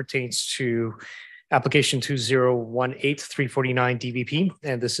 10.4 pertains to application 2018-349 DVP,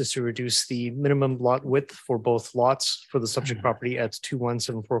 and this is to reduce the minimum lot width for both lots for the subject property at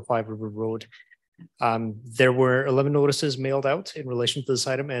 21745 River Road. There were 11 notices mailed out in relation to this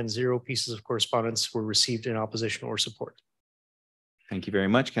item, and 0 pieces of correspondence were received in opposition or support. Thank you very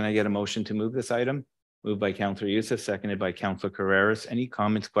much. Can I get a motion to move this item? Moved by Councillor Youssef, seconded by Councillor Carreras. Any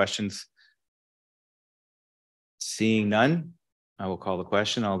comments, questions? Seeing none, I will call the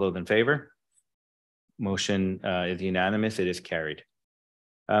question. All those in favor? Motion is unanimous. It is carried.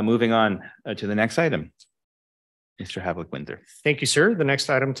 Moving on to the next item. Mr. Havlicek-Windsor. Thank you, sir. The next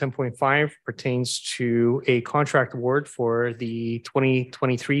item 10.5 pertains to a contract award for the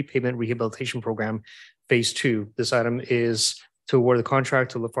 2023 Pavement Rehabilitation Program, Phase 2. This item is to award the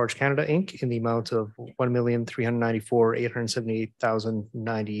contract to Lafarge Canada Inc. in the amount of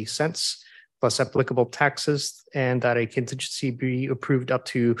 $1,394,878,090 plus applicable taxes, and that a contingency be approved up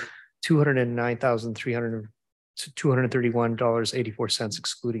to $209,231.84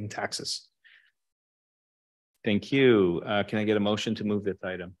 excluding taxes. Thank you. Can I get a motion to move this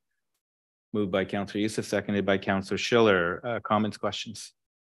item? Moved by Councillor Youssef, seconded by Councillor Schiller. Comments, questions?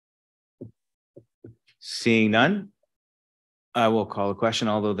 Seeing none, I will call a question.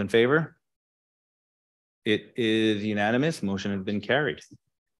 All those in favor? It is unanimous. Motion has been carried.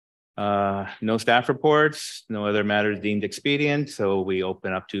 No staff reports, no other matters deemed expedient. So we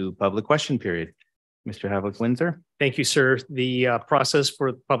open up to public question period. Mr. Havlicek-Windsor. Thank you, sir. The process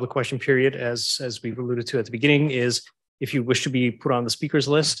for the public question period, as we've alluded to at the beginning, is if you wish to be put on the speakers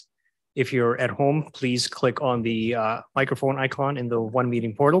list. If you're at home, please click on the microphone icon in the One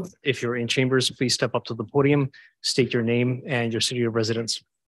Meeting portal. If you're in chambers, please step up to the podium, state your name and your city of residence.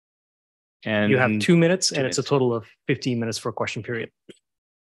 And you have 2 minutes, and it's a total of 15 minutes for a question period.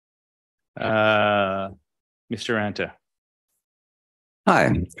 Mr. Ranta.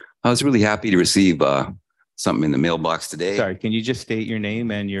 Hi, I was really happy to receive something in the mailbox today. Sorry, can you just state your name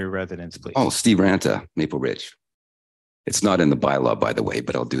and your residence, please? Oh, Steve Ranta, Maple Ridge. It's not in the bylaw, by the way,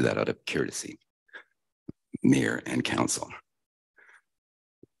 but I'll do that out of courtesy. Mayor and council.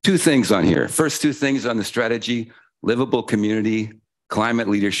 2 things on here. First 2 things on the strategy: livable community, climate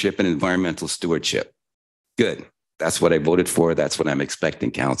leadership, and environmental stewardship. Good. That's what I voted for. That's what I'm expecting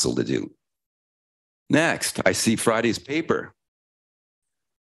council to do. Next, I see Friday's paper,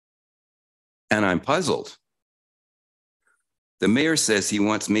 and I'm puzzled. The mayor says he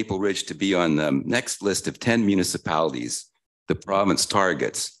wants Maple Ridge to be on the next list of 10 municipalities the province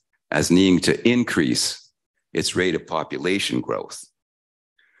targets as needing to increase its rate of population growth.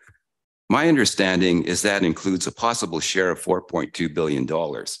 My understanding is that includes a possible share of $4.2 billion,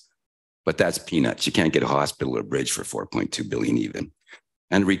 but that's peanuts. You can't get a hospital or a bridge for $4.2 billion even.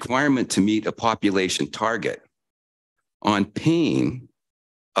 And requirement to meet a population target on pain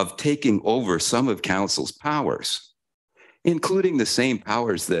of taking over some of council's powers, including the same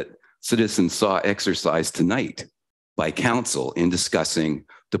powers that citizens saw exercised tonight by council in discussing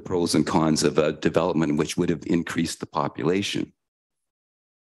the pros and cons of a development which would have increased the population.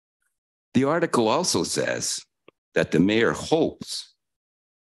 The article also says that the mayor hopes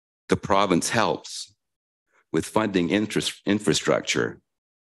the province helps with funding infrastructure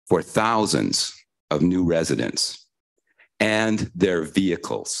for thousands of new residents and their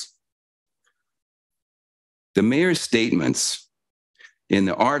vehicles. The mayor's statements in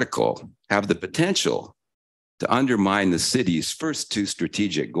the article have the potential to undermine the city's first 2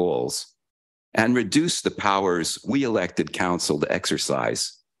 strategic goals and reduce the powers we elected council to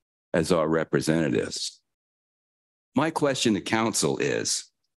exercise as our representatives. My question to council is,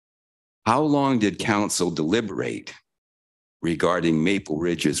 how long did council deliberate regarding Maple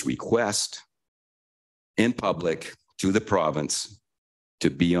Ridge's request in public to the province to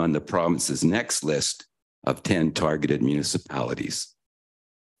be on the province's next list of 10 targeted municipalities?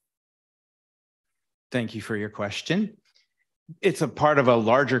 Thank you for your question. It's a part of a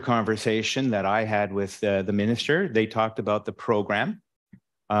larger conversation that I had with the minister. They talked about the program.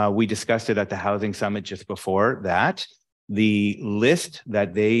 We discussed it at the Housing Summit just before that. The list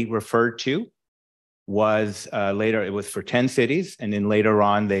that they referred to was later, it was for 10 cities. And then later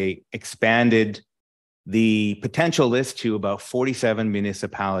on, they expanded the potential list to about 47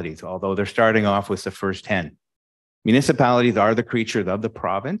 municipalities, although they're starting off with the first 10. Municipalities are the creatures of the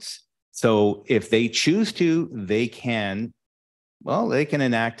province. So if they choose to, they can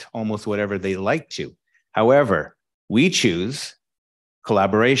enact almost whatever they like to. However, we choose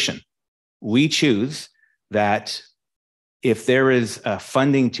collaboration. We choose that if there is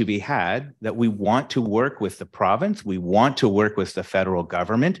funding to be had, that we want to work with the province, we want to work with the federal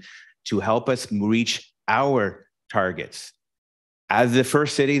government to help us reach our targets. As the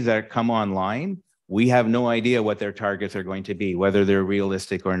first cities that come online, we have no idea what their targets are going to be, whether they're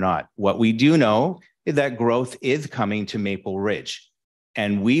realistic or not. What we do know is that growth is coming to Maple Ridge,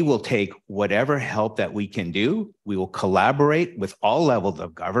 and we will take whatever help that we can do. We will collaborate with all levels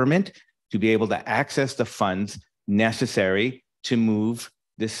of government to be able to access the funds necessary to move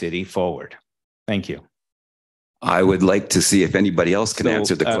the city forward. Thank you. I would like to see if anybody else can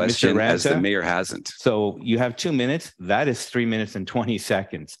answer the question, Mr. Ranta, as the mayor hasn't. So you have 2 minutes. That is 3 minutes and 20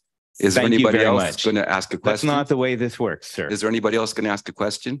 seconds. Is there anybody else going to ask a question? That's not the way this works, sir. Is there anybody else going to ask a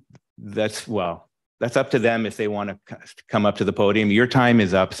question? That's up to them if they want to come up to the podium. Your time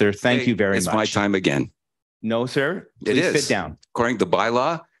is up, sir. Thank you very much. It's my time again. No, sir. It is. Sit down. According to the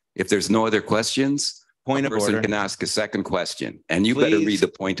bylaw, if there's no other questions, point of order, can ask a second question. And you better read the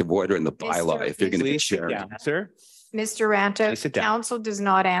point of order in the bylaw if you're going to be sharing. Sir. Mr. Ranta, council does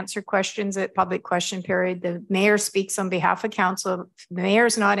not answer questions at public question period. The mayor speaks on behalf of council. The mayor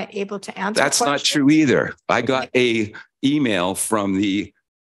is not able to answer That's not true either. I got a email from the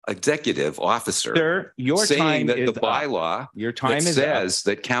executive officer, sir, your saying time that is the bylaw your time that is says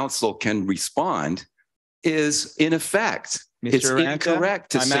that council can respond is in effect. Mr. It's Ranta,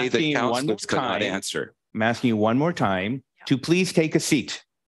 incorrect to I'm say that asking you one more councilors cannot time. answer. I'm asking you one more time. to please take a seat.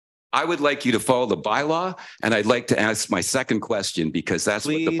 I would like you to follow the bylaw, and I'd like to ask my second question because that's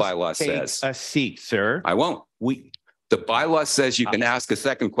what the Please bylaw take says. a seat, sir. I won't. The bylaw says you can ask a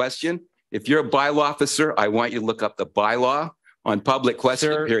second question. If you're a bylaw officer, I want you to look up the bylaw on public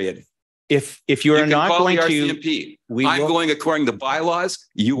question Sir, period. If you are not going to, RCMP. I'm going according to bylaws.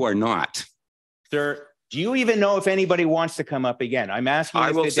 You are not. Sir, do you even know if anybody wants to come up again? I'm asking I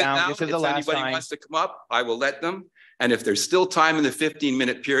you will to sit down. This is the If last anybody time. wants to come up, I will let them. And if there's still time in the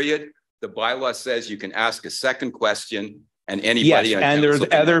 15-minute period, the bylaw says you can ask a second question and anybody. Yes, on and there's council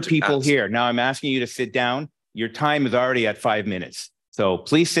can other answer- people ask. here. Now I'm asking you to sit down. Your time is already at 5 minutes. So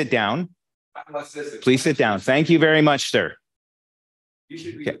please sit down. Bylaw says it's- Please sit down. Thank you very much, sir. You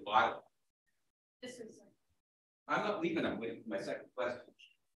should read the bylaw. I'm not leaving. I'm waiting for my second question.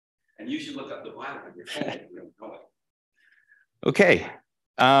 And you should look up the bylaw on your phone if you don't know it.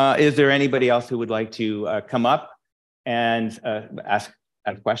 Okay. Is there anybody else who would like to come up and ask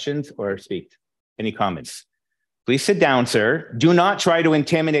questions or speak? Any comments? Please sit down, sir. Do not try to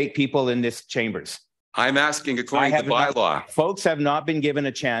intimidate people in this chambers. I'm asking according to the bylaw. Folks have not been given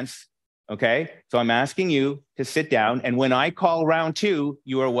a chance. Okay. So I'm asking you to sit down. And when I call round 2,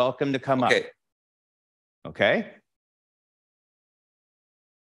 you are welcome to come up. Okay.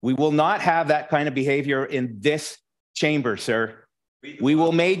 We will not have that kind of behavior in this chamber, sir. We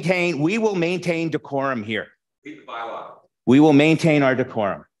will maintain decorum here. Read the bylaw. We will maintain our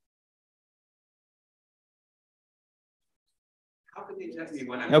decorum. How can they test me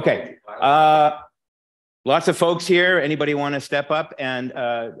when I'm Okay. Lots of folks here. Anybody want to step up and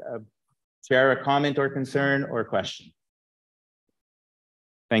share a comment or concern or question?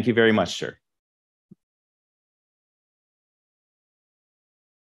 Thank you very much, sir.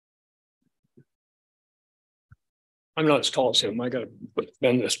 I'm not as tall as him. I got to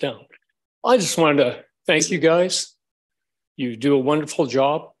bend this down. I just wanted to thank you guys. You do a wonderful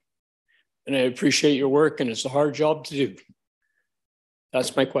job, and I appreciate your work, and it's a hard job to do.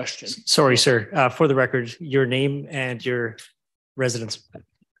 That's my question. Sorry, sir. For the record, your name and your residence.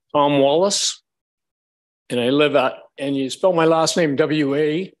 Tom Wallace, and I live at, and you spell my last name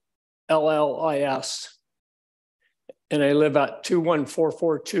Wallis, and I live at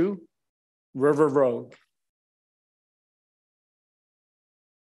 21442 River Road.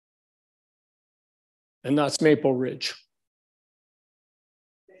 And that's Maple Ridge.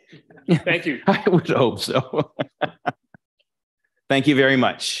 Thank you. I would hope so. Thank you very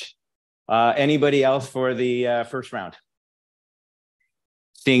much. Anybody else for the first round?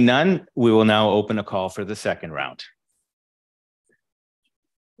 Seeing none, we will now open a call for the second round.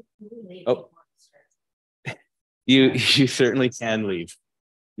 Oh, you certainly can leave.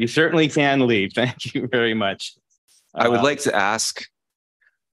 You certainly can leave. Thank you very much. I would like to ask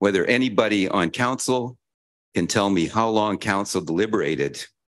whether anybody on council can tell me how long council deliberated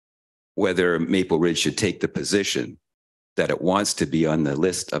whether Maple Ridge should take the position that it wants to be on the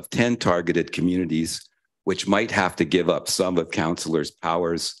list of 10 targeted communities, which might have to give up some of councillors'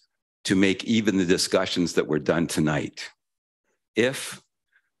 powers to make even the discussions that were done tonight. If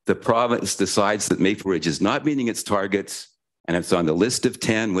the province decides that Maple Ridge is not meeting its targets and it's on the list of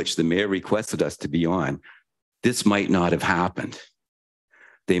 10, which the mayor requested us to be on, this might not have happened.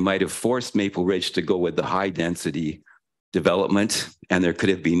 They might have forced Maple Ridge to go with the high density development, and there could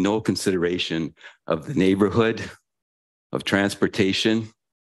have been no consideration of the neighborhood, of transportation,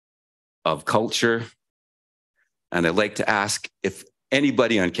 of culture. And I'd like to ask if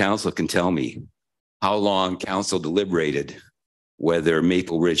anybody on council can tell me how long council deliberated whether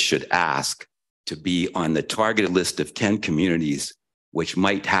Maple Ridge should ask to be on the targeted list of 10 communities, which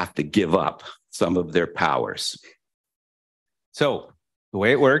might have to give up some of their powers. So the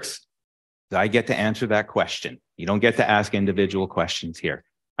way it works, I get to answer that question. You don't get to ask individual questions here.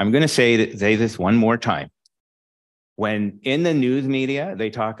 I'm going to say this one more time. When in the news media, they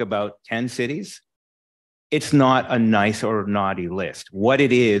talk about 10 cities, it's not a nice or naughty list. What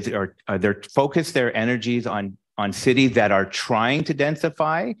it is, or they're focused their energies on cities that are trying to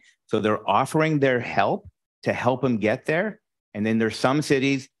densify. So they're offering their help to help them get there. And then there's some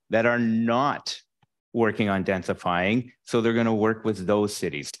cities that are not working on densifying. So they're going to work with those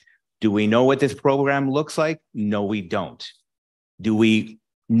cities. Do we know what this program looks like? No, we don't. Do we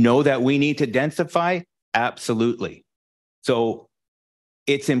know that we need to densify? Absolutely. So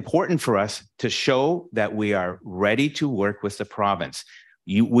it's important for us to show that we are ready to work with the province.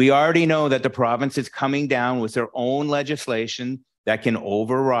 We already know that the province is coming down with their own legislation that can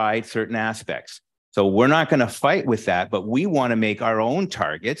override certain aspects. So we're not going to fight with that, but we want to make our own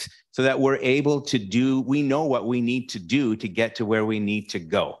targets so that we're able to we know what we need to do to get to where we need to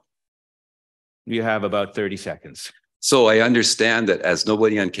go. You have about 30 seconds. So I understand that as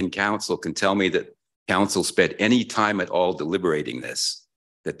nobody on council can tell me that council spent any time at all deliberating this,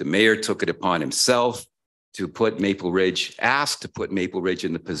 that the mayor took it upon himself to put Maple Ridge, asked to put Maple Ridge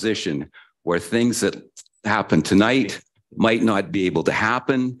in the position where things that happen tonight might not be able to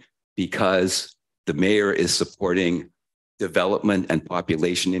happen because the mayor is supporting development and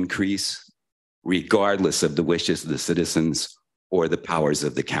population increase, regardless of the wishes of the citizens or the powers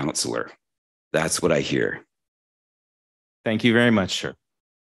of the councillor. That's what I hear. Thank you very much, sir.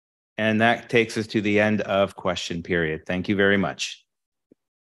 And that takes us to the end of question period. Thank you very much.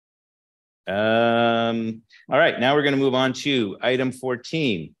 All right, now we're going to move on to item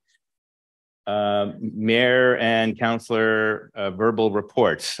 14. Mayor and councillor verbal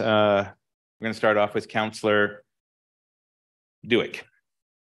reports. We're going to start off with Councillor Duick.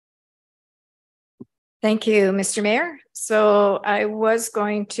 Thank you, Mr. Mayor. So I was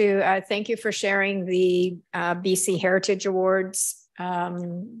going to thank you for sharing the BC Heritage Awards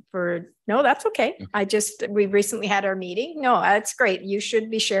no, that's okay. We recently had our meeting. No, that's great. You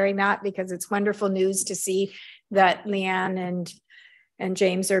should be sharing that because it's wonderful news to see that Leanne and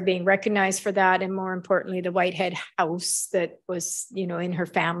James are being recognized for that. And more importantly, the Whitehead House that was, in her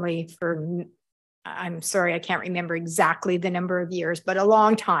family for, I'm sorry, I can't remember exactly the number of years, but a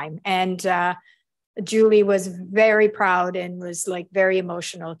long time. And Julie was very proud and was very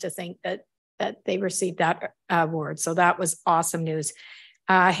emotional to think that they received that award. So that was awesome news.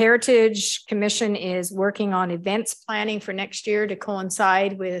 Heritage Commission is working on events planning for next year to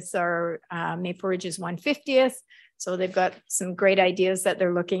coincide with our Maple Ridge's 150th. So they've got some great ideas that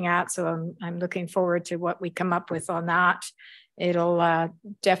they're looking at. So I'm looking forward to what we come up with on that. It'll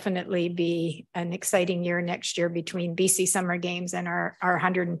definitely be an exciting year next year between BC Summer Games and our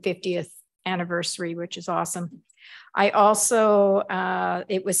 150th anniversary, which is awesome. I also,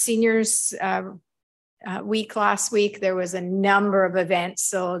 it was seniors week last week. There was a number of events,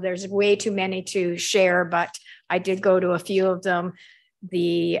 so there's way too many to share, but I did go to a few of them.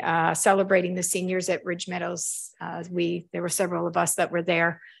 The celebrating the seniors at Ridge Meadows, there were several of us that were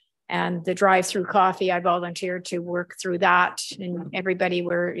there. And the drive-through coffee, I volunteered to work through that, and everybody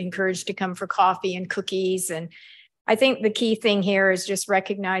were encouraged to come for coffee and cookies. And I think the key thing here is just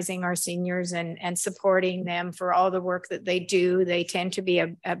recognizing our seniors and supporting them for all the work that they do. They tend to be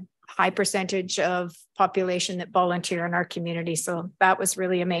a high percentage of population that volunteer in our community. So that was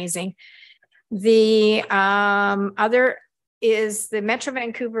really amazing. The other is the Metro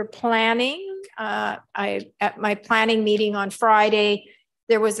Vancouver planning. At my planning meeting on Friday,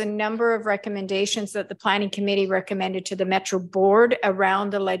 there was a number of recommendations that the planning committee recommended to the Metro board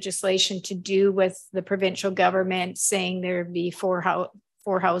around the legislation to do with the provincial government saying there'd be four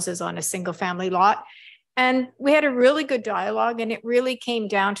houses on a single family lot. And we had a really good dialogue, and it really came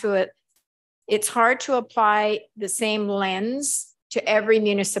down to it. It's hard to apply the same lens to every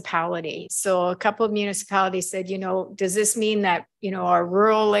municipality. So a couple of municipalities said, does this mean that, our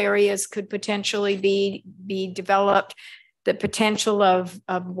rural areas could potentially be developed? The potential of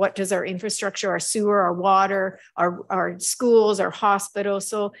what does our infrastructure, our sewer, our water, our schools, our hospitals.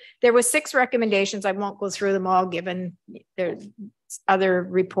 So there was 6 recommendations. I won't go through them all given there's other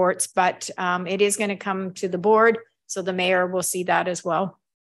reports, but it is going to come to the board. So the mayor will see that as well.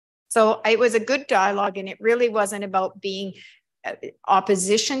 So it was a good dialogue, and it really wasn't about being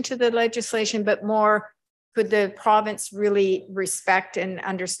opposition to the legislation, but more could the province really respect and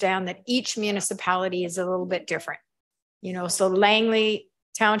understand that each municipality is a little bit different. So Langley,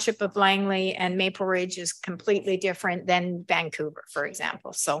 Township of Langley and Maple Ridge is completely different than Vancouver, for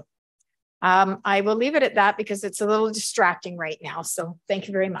example. So I will leave it at that because it's a little distracting right now. So thank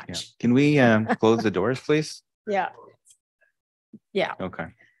you very much. Yeah. Can we close the doors, please? Yeah. Okay.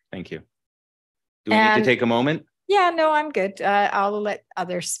 Thank you. Do we need to take a moment? Yeah, no, I'm good. I'll let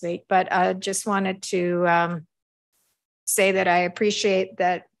others speak, but I just wanted to say that I appreciate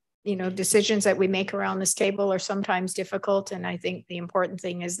that decisions that we make around this table are sometimes difficult. And I think the important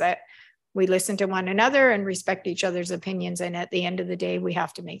thing is that we listen to one another and respect each other's opinions. And at the end of the day, we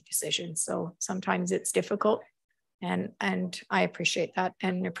have to make decisions. So sometimes it's difficult. And I appreciate that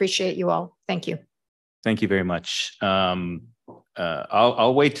and appreciate you all. Thank you. Thank you very much.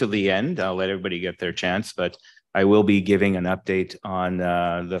 I'll wait till the end. I'll let everybody get their chance, but I will be giving an update on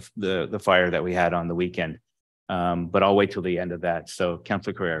the fire that we had on the weekend. But I'll wait till the end of that. So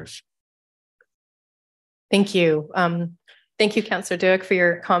Councillor Carreras. Thank you. Thank you, Councillor Duick, for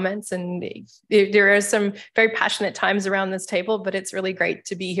your comments. And there are some very passionate times around this table, but it's really great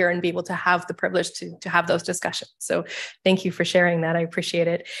to be here and be able to have the privilege to have those discussions. So thank you for sharing that. I appreciate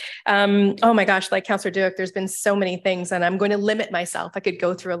it. Oh my gosh, like Councillor Duick, there's been so many things, and I'm going to limit myself. I could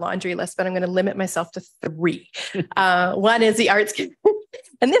go through a laundry list, but I'm going to limit myself to 3. One is the arts.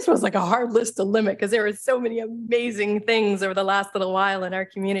 And this was like a hard list to limit because there were so many amazing things over the last little while in our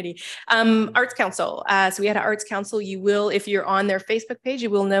community. Arts Council. So we had an Arts Council. You will, if you're on their Facebook page, you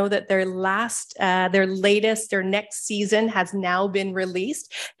will know that their next season has now been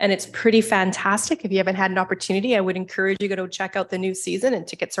released, and it's pretty fantastic. If you haven't had an opportunity, I would encourage you to go check out the new season, and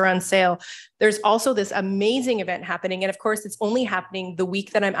tickets are on sale. There's also this amazing event happening, and of course, it's only happening the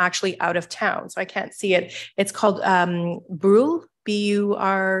week that I'm actually out of town, so I can't see it. It's called Brulle.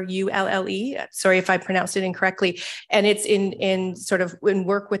 Burulle. Sorry if I pronounced it incorrectly. And it's in sort of in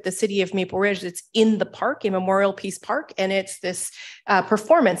work with the city of Maple Ridge. It's in the park, in Memorial Peace Park. And it's this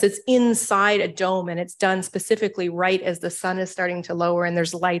performance. It's inside a dome, and it's done specifically right as the sun is starting to lower and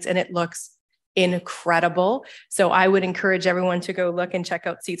there's lights, and it looks incredible. So I would encourage everyone to go look and check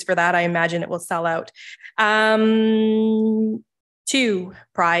out seats for that. I imagine it will sell out. 2,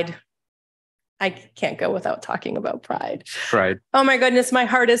 Pride. I can't go without talking about Pride. Pride. Oh my goodness, my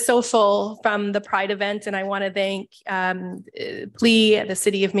heart is so full from the Pride event, and I want to thank PLEA, the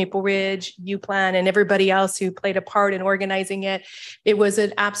City of Maple Ridge, UPlan, and everybody else who played a part in organizing it. It was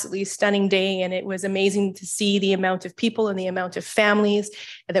an absolutely stunning day, and it was amazing to see the amount of people and the amount of families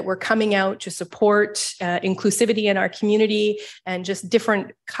that were coming out to support inclusivity in our community, and just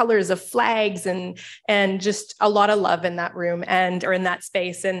different colors of flags, and just a lot of love in that room or in that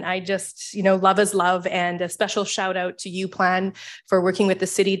space. And I just, love is love, and a special shout out to UPlan for working with the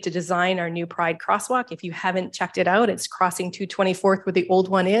city to design our new Pride crosswalk. If you haven't checked it out, it's crossing 224th where the old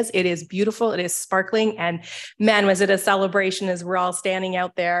one is. It is beautiful. It is sparkling, and man, was it a celebration as we're all standing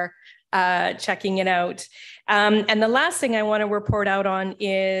out there checking it out. And the last thing I want to report out on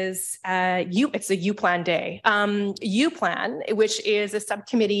is it's a UPlan Day. UPlan, which is a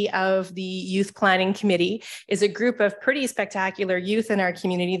subcommittee of the Youth Planning Committee, is a group of pretty spectacular youth in our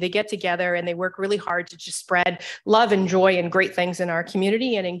community. They get together and they work really hard to just spread love and joy and great things in our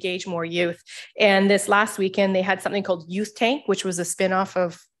community and engage more youth. And this last weekend, they had something called Youth Tank, which was a spinoff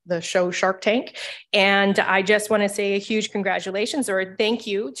of the show Shark Tank. And I just want to say a huge congratulations or thank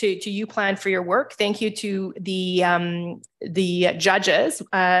you to UPlan for your work. Thank you to the judges.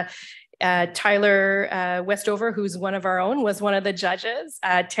 Tyler Westover, who's one of our own, was one of the judges.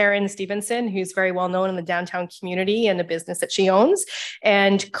 Taryn Stevenson, who's very well known in the downtown community and the business that she owns.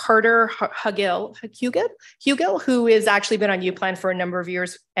 And Carter Hugill, who has actually been on UPlan for a number of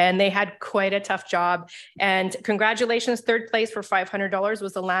years. And they had quite a tough job. And congratulations, 3rd place for $500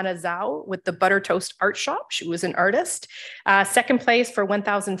 was Alana Zhao with the Butter Toast Art Shop. She was an artist. 2nd place for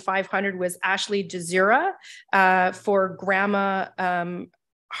 $1,500 was Ashley Jazira for Grandma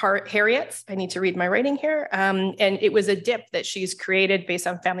Harriet's. I need to read my writing here. And it was a dip that she's created based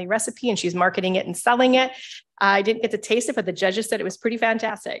on family recipe, and she's marketing it and selling it. I didn't get to taste it, but the judges said it was pretty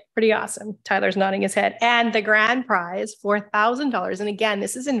fantastic, pretty awesome. Tyler's nodding his head. And the grand prize, $4,000. And again,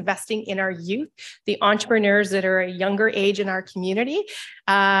 this is investing in our youth, the entrepreneurs that are a younger age in our community.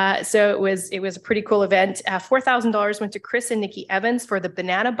 So it was a pretty cool event. $4,000 went to Chris and Nikki Evans for the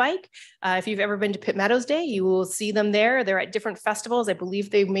banana bike. If you've ever been to Pitt Meadows Day, you will see them there. They're at different festivals. I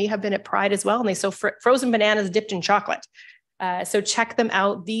believe they may have been at Pride as well. And they sell frozen bananas dipped in chocolate. So check them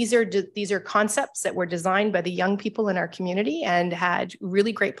out. These are concepts that were designed by the young people in our community and had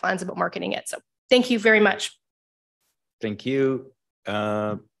really great plans about marketing it. So thank you very much. Thank you.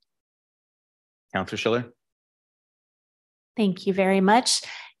 Councillor Schiller. Thank you very much.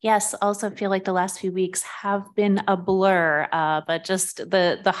 Yes, also feel like the last few weeks have been a blur, but just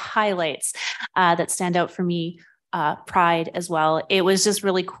the highlights that stand out for me. Pride as well. It was just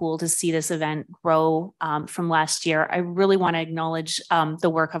really cool to see this event grow from last year. I really want to acknowledge the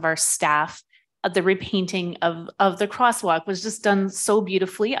work of our staff. The repainting of the crosswalk was just done so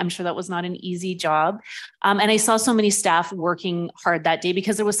beautifully. I'm sure that was not an easy job. And I saw so many staff working hard that day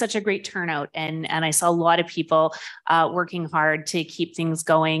because there was such a great turnout. And I saw a lot of people working hard to keep things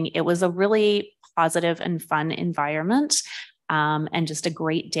going. It was a really positive and fun environment and just a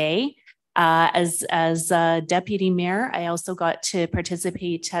great day. As deputy mayor, I also got to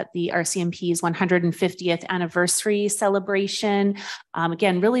participate at the RCMP's 150th anniversary celebration.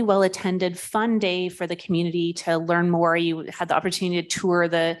 Again, really well attended, fun day for the community to learn more. You had the opportunity to tour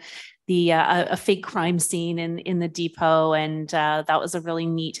a fake crime scene in the depot, and that was a really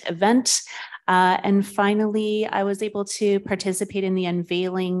neat event. And finally, I was able to participate in the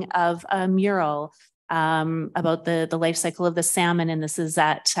unveiling of a mural about the life cycle of the salmon, and this is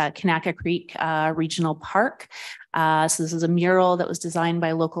at Kanaka Creek Regional Park. So this is a mural that was designed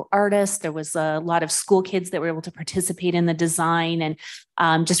by local artists. There was a lot of school kids that were able to participate in the design, and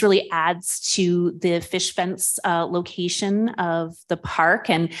just really adds to the fish fence location of the park.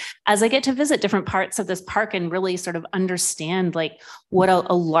 And as I get to visit different parts of this park and really sort of understand like what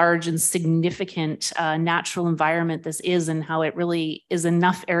a large and significant natural environment this is, and how it really is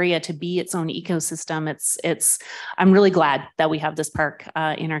enough area to be its own ecosystem, I'm really glad that we have this park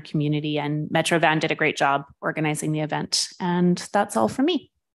in our community, and Metro Van did a great job organizing the event. And that's all for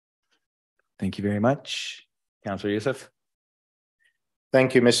me. Thank you very much. Councillor Youssef.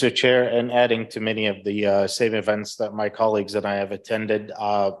 Thank you, Mr. Chair. And adding to many of the same events that my colleagues and I have attended,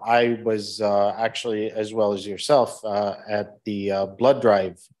 I was actually, as well as yourself, at the blood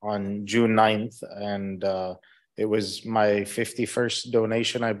drive on June 9th. And it was my 51st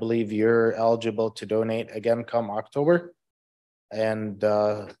donation. I believe you're eligible to donate again come October. And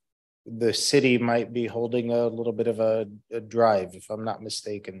the city might be holding a little bit of a drive, if I'm not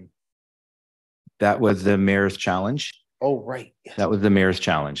mistaken. That was the mayor's challenge. Oh, right. That was the mayor's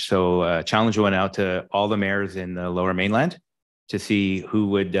challenge. So challenge went out to all the mayors in the Lower Mainland to see who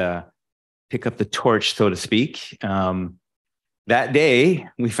would pick up the torch, so to speak. That day,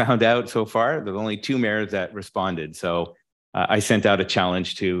 we found out so far there were only 2 mayors that responded. So I sent out a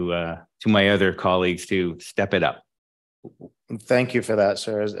challenge to my other colleagues to step it up. Thank you for that,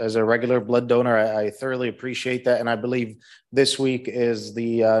 sir. As a regular blood donor, I thoroughly appreciate that. And I believe this week is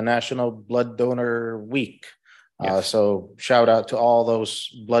the National Blood Donor Week. Yes. So shout out to all those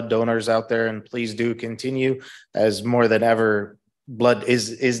blood donors out there, and please do continue, as more than ever blood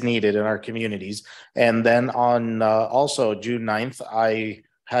is needed in our communities. And then on also June 9th, I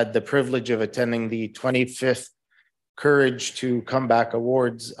had the privilege of attending the 25th Courage to Come Back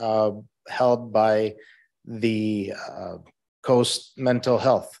Awards held by the Coast Mental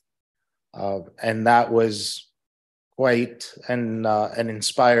Health. And that was quite an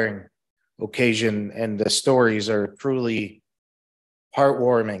inspiring occasion, and the stories are truly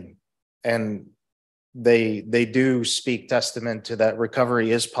heartwarming, and they do speak testament to that recovery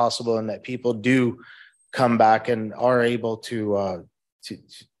is possible, and that people do come back and are able to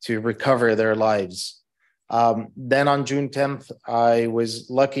recover their lives. Then on June 10th, I was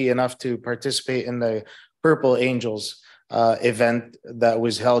lucky enough to participate in the Purple Angels event that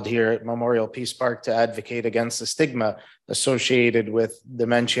was held here at Memorial Peace Park to advocate against the stigma associated with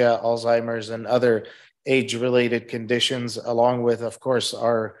dementia, Alzheimer's, and other age-related conditions, along with, of course,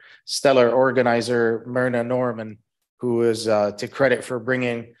 our stellar organizer, Myrna Norman, who is to credit for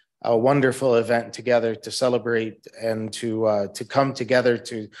bringing a wonderful event together to celebrate and to come together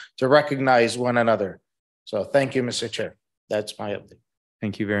to recognize one another. So thank you, Mr. Chair. That's my update.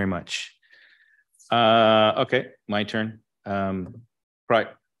 Thank you very much. Okay, my turn. Right.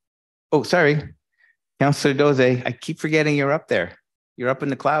 Oh, sorry. Councillor Doze, I keep forgetting you're up there. You're up in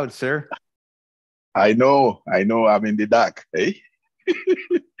the clouds, sir. I know, I'm in the dark, eh?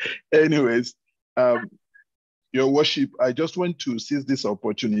 Anyways, Your Worship, I just want to seize this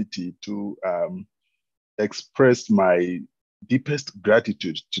opportunity to express my deepest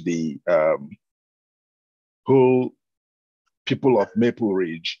gratitude to the whole people of Maple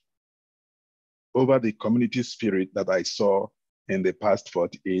Ridge over the community spirit that I saw in the past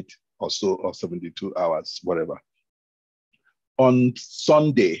 48 or so, or 72 hours, whatever. On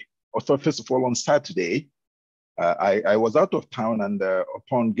Sunday, or first of all, on Saturday, I was out of town, and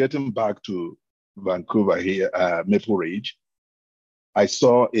upon getting back to Vancouver here, Maple Ridge, I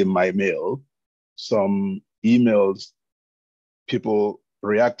saw in my mail some emails, people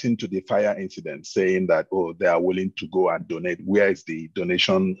reacting to the fire incident, saying that, oh, they are willing to go and donate. Where is the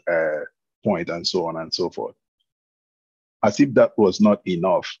donation point, and so on and so forth. As if that was not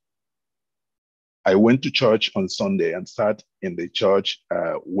enough, I went to church on Sunday and sat in the church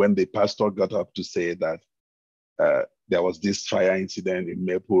when the pastor got up to say that there was this fire incident in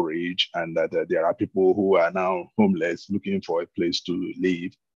Maple Ridge, and that there are people who are now homeless looking for a place to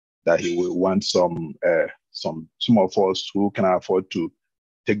live, that he will want some of us who can afford to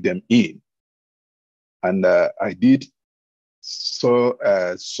take them in. And I did saw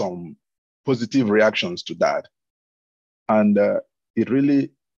some positive reactions to that. And it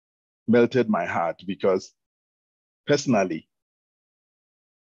really melted my heart, because personally,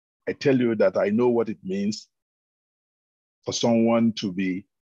 I tell you that I know what it means for someone to be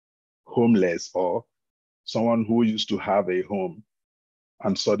homeless, or someone who used to have a home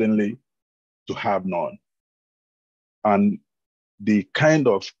and suddenly to have none. And the kind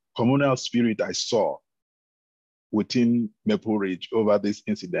of communal spirit I saw within Maple Ridge over this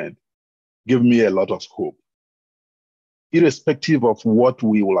incident give me a lot of hope. Irrespective of what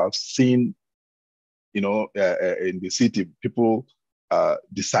we will have seen, in the city, people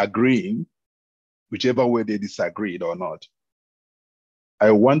disagreeing, whichever way they disagreed or not,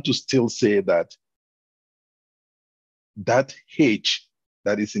 I want to still say that that hate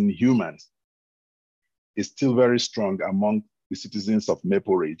that is in humans is still very strong among the citizens of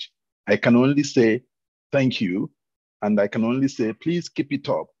Maple Ridge. I can only say thank you, and I can only say, please keep it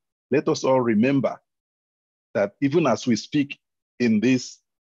up. Let us all remember that even as we speak in this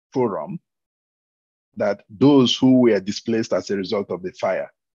forum, that those who were displaced as a result of the fire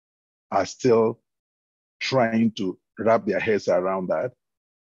are still trying to wrap their heads around that.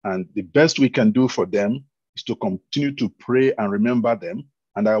 And the best we can do for them is to continue to pray and remember them.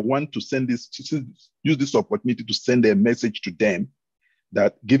 And I want to use this opportunity to send a message to them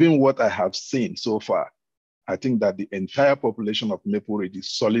that given what I have seen so far, I think that the entire population of Maple Ridge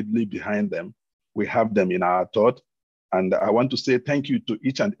is solidly behind them. We have them in our thought. And I want to say thank you to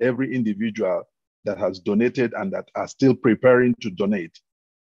each and every individual that has donated and that are still preparing to donate.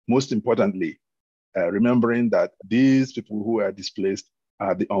 Most importantly, remembering that these people who are displaced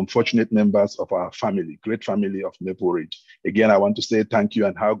are the unfortunate members of our family, great family of Maple Ridge. Again, I want to say thank you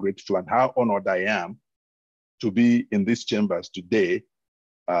and how grateful and how honored I am to be in these chambers today,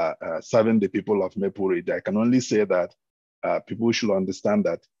 serving the people of Maple Ridge. I can only say that people should understand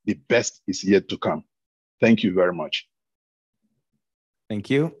that the best is yet to come. Thank you very much. Thank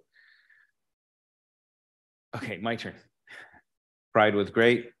you. Okay, my turn. Pride was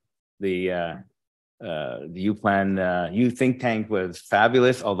great. The U-Plan youth think tank was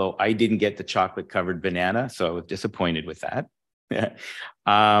fabulous, although I didn't get the chocolate-covered banana, so I was disappointed with that.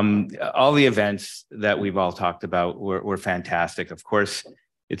 All the events that we've all talked about were fantastic. Of course,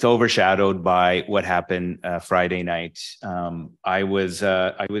 it's overshadowed by what happened Friday night. I was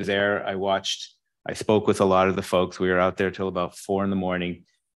there. I spoke with a lot of the folks. We were out there till about 4 a.m.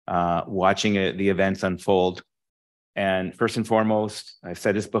 Watching the events unfold. And first and foremost, I've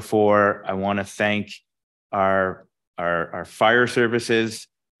said this before, I want to thank our fire services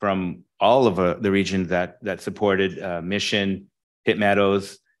from all of the regions that supported Mission, Pitt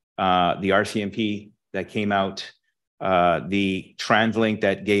Meadows, the RCMP that came out, the TransLink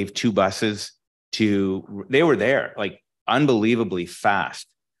that gave 2 buses they were there like unbelievably fast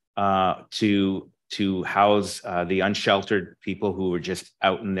to house the unsheltered people who were just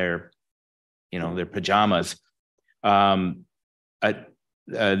out in their pajamas. The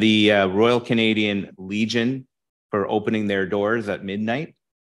Royal Canadian Legion for opening their doors at midnight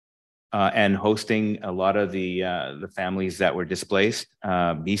and hosting a lot of the families that were displaced.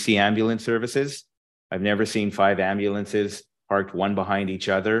 BC Ambulance Services. I've never seen 5 ambulances parked one behind each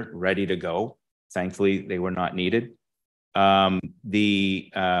other, ready to go. Thankfully, they were not needed.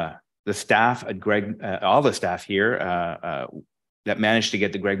 The staff at all the staff here that managed to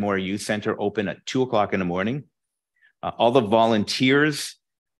get the Greg Moore Youth Center open at 2 o'clock in the morning. All the volunteers,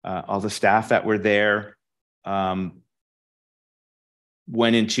 all the staff that were there, went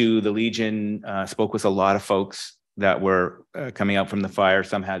into the Legion, spoke with a lot of folks that were coming out from the fire.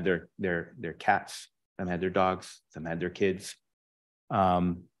 Some had their cats, some had their dogs, some had their kids.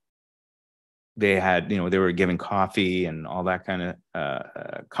 They had, they were giving coffee and all that kind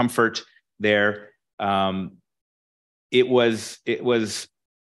of comfort there. It was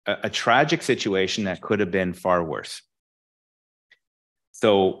a tragic situation that could have been far worse.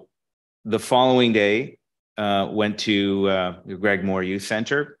 So the following day, went to the Greg Moore Youth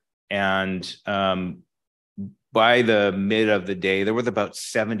Center, and by the mid of the day, there was about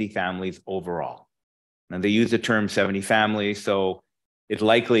 70 families overall. And they use the term 70 families, so it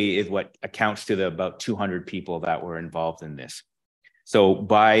likely is what accounts to the about 200 people that were involved in this. So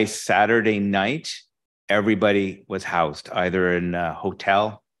by Saturday night, everybody was housed either in a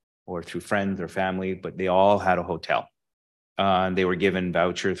hotel or through friends or family, but they all had a hotel. They were given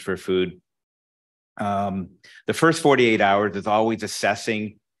vouchers for food. The first 48 hours is always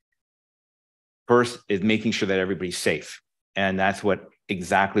assessing. First is making sure that everybody's safe. And that's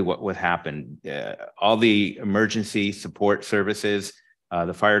exactly what would happen. All the emergency support services,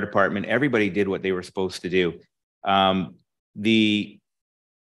 the fire department, everybody did what they were supposed to do.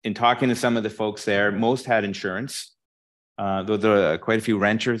 In talking to some of the folks there, most had insurance. There are quite a few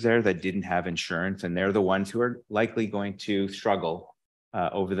renters there that didn't have insurance, and they're the ones who are likely going to struggle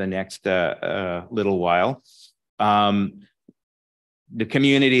over the next little while. The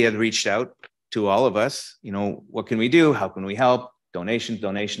community has reached out to all of us. What can we do? How can we help? Donations,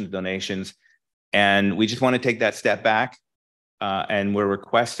 donations, donations. And we just want to take that step back. And we're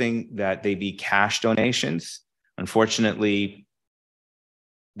requesting that they be cash donations. Unfortunately,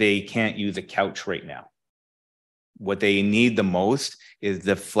 they can't use a couch right now. What they need the most is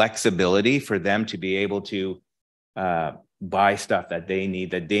the flexibility for them to be able to buy stuff that they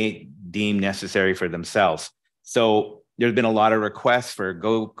need, that they deem necessary for themselves. So there's been a lot of requests for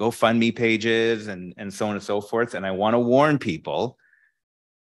GoFundMe pages and so on and so forth. And I want to warn people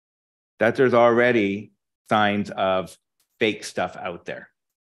that there's already signs of fake stuff out there.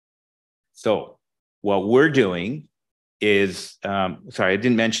 So what we're doing is, sorry, I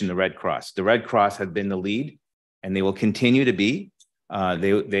didn't mention the Red Cross. The Red Cross has been the lead, and they will continue to be. They're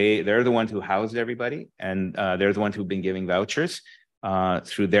the ones who housed everybody, and they're the ones who've been giving vouchers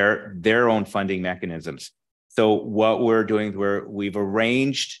through their own funding mechanisms. So what we're doing, we've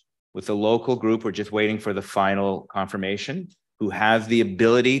arranged with a local group. We're just waiting for the final confirmation, who has the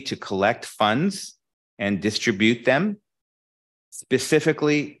ability to collect funds and distribute them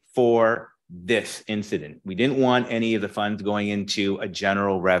specifically for this incident. We didn't want any of the funds going into a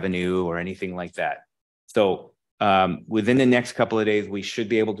general revenue or anything like that. So within the next couple of days, we should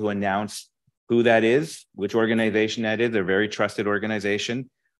be able to announce who that is, which organization that is. They're a very trusted organization.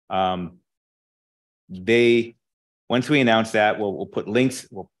 Once we announce that, we'll put links,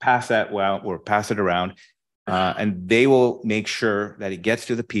 we'll pass that, we'll pass it around, and they will make sure that it gets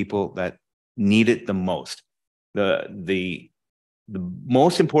to the people that need it the most. The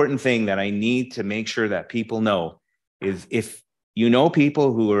most important thing that I need to make sure that people know is, if you know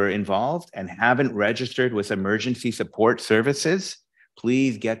people who are involved and haven't registered with emergency support services,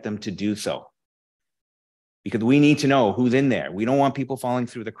 please get them to do so. Because we need to know who's in there. We don't want people falling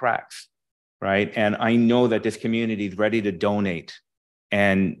through the cracks, right? And I know that this community is ready to donate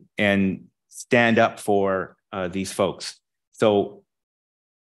and stand up for these folks. So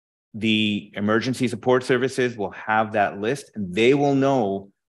the emergency support services will have that list, and they will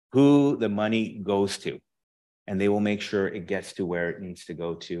know who the money goes to, and they will make sure it gets to where it needs to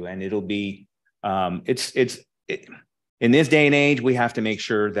go to. And it'll be, in this day and age, we have to make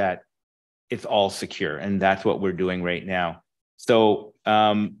sure that it's all secure, and that's what we're doing right now. So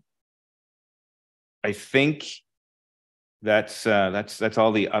I think that's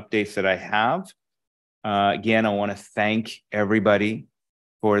all the updates that I have. Again, I want to thank everybody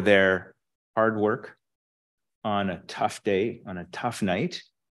for their hard work on a tough day, on a tough night.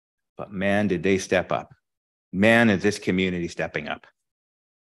 But man, did they step up. Man, is this community stepping up.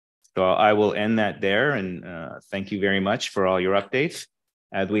 So I will end that there, and thank you very much for all your updates.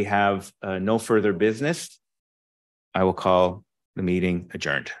 As we have no further business, I will call the meeting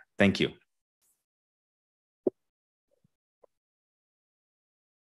adjourned. Thank you.